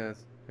anything in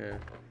this. Yeah.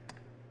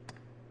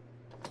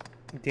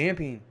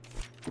 Damping.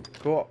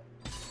 Cool.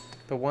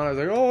 The one I was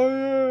like, oh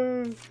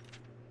yeah.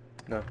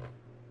 No.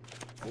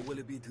 What will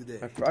it be today?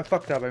 I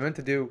fucked up. I meant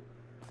to do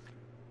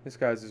this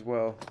guy's as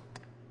well.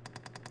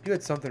 You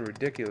had something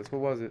ridiculous.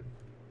 What was it?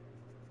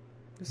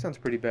 This sounds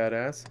pretty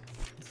badass.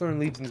 Let's learn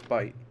Legion's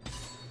Bite.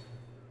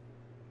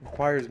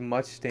 Requires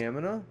much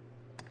stamina?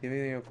 Give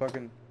anything a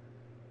fucking...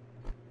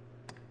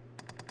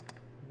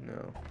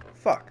 No.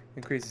 Fuck.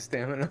 Increases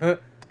stamina.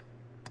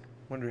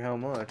 Wonder how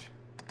much.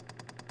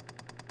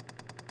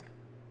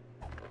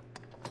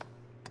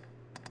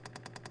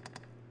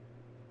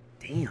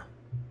 Damn.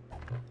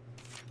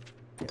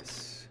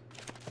 Yes.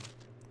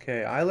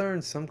 Okay, I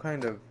learned some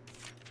kind of...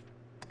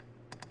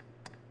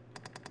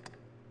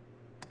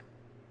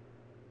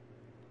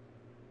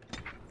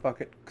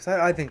 Fuck it. Because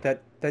I think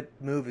that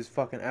move is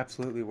fucking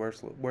absolutely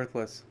worthless.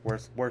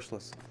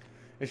 Worthless.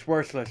 It's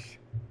worthless.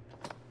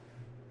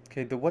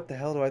 Okay, what the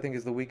hell do I think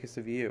is the weakest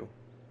of you?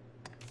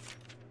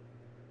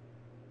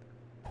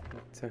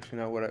 It's actually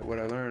not what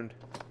I learned.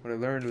 What I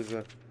learned was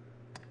a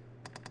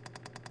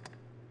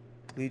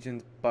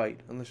Legion's Bite.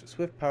 Unleash a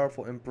swift,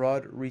 powerful, and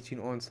broad-reaching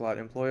onslaught,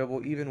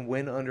 employable even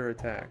when under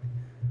attack.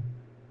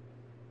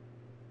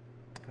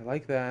 I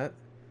like that.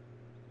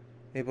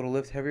 Able to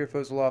lift heavier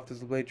foes aloft as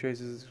the blade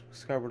traces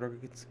skyward, or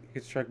it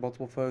can strike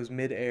multiple foes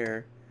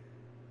mid-air.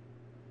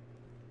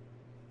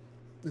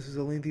 This is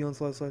a lengthy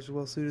onslaught slash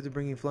well suited to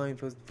bringing flying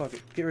foes. Fuck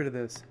it. Get rid of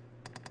this.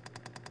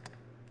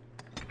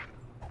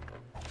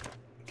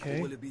 Okay.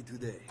 What will it be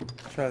today?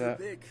 Try that.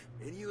 Pick,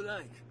 any you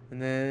like.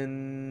 And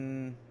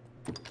then...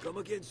 Come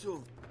again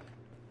soon.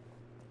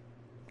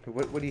 Okay,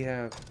 what do you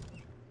have?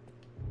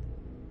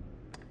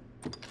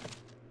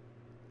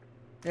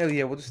 Hell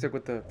yeah, we'll just stick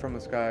with the From the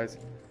Skies.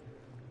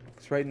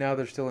 Because right now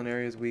they're still in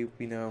areas we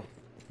know.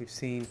 We've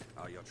seen.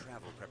 Are your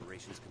travel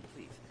preparations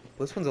complete?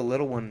 This one's a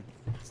little one.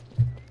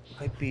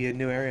 Might be a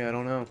new area, I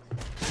don't know.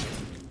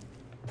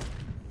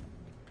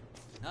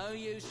 No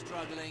use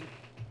struggling.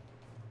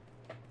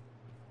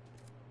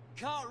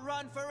 Can't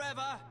run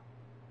forever.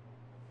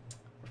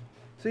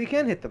 So you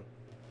can hit them.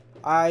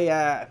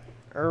 I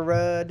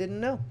didn't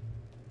know.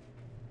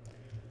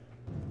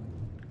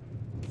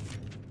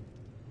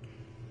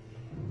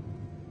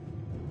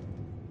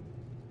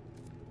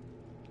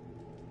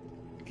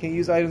 Can't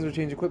use items or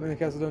change equipment in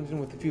the castle dungeon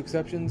with a few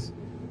exceptions.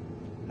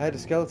 I had a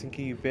skeleton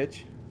key, you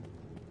bitch.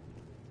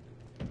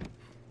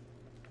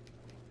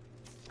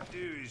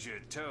 Do as you're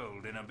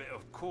told, and a bit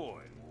of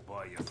coin will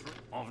buy you through.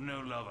 I've no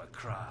love of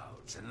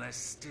crowds, and less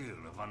still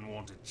of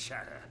unwanted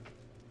chatter.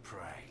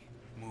 Pray,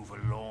 move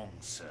along,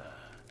 sir.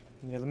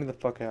 Yeah, let me the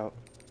fuck out.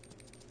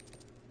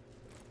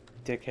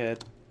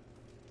 Dickhead.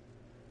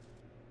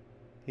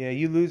 Yeah,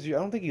 you lose your...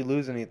 I don't think you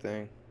lose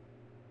anything.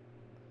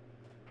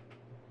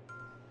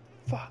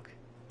 Fuck.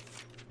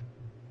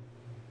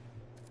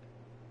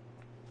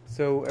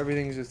 So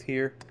everything's just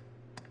here?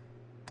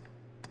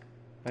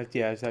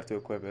 Yeah, I just have to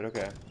equip it,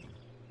 okay.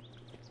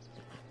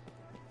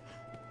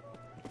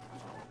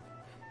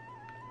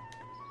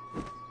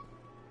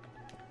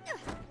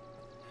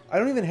 I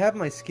don't even have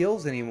my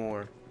skills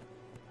anymore.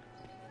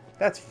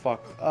 That's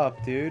fucked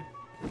up, dude.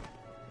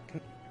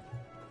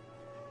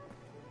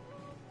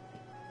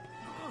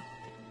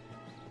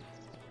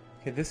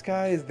 Okay, this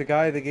guy is the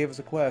guy that gave us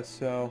a quest,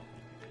 so...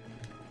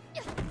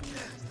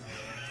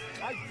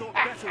 I thought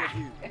better of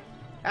you.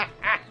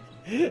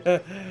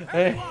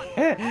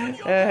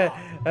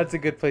 That's a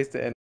good place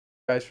to end.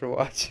 Guys for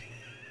watching.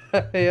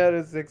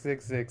 Ayato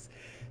 666.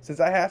 Since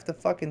I have to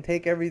fucking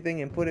take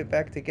everything and put it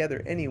back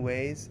together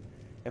anyways,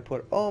 and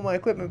put all my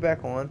equipment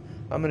back on,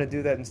 I'm gonna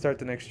do that and start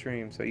the next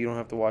stream, so you don't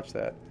have to watch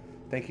that.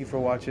 Thank you for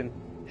watching.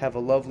 Have a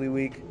lovely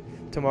week.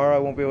 Tomorrow I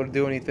won't be able to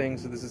do anything,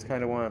 so this is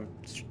kind of why I'm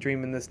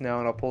streaming this now,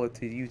 and I'll pull it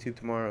to YouTube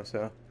tomorrow.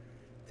 So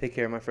take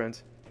care, my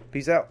friends.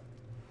 Peace out.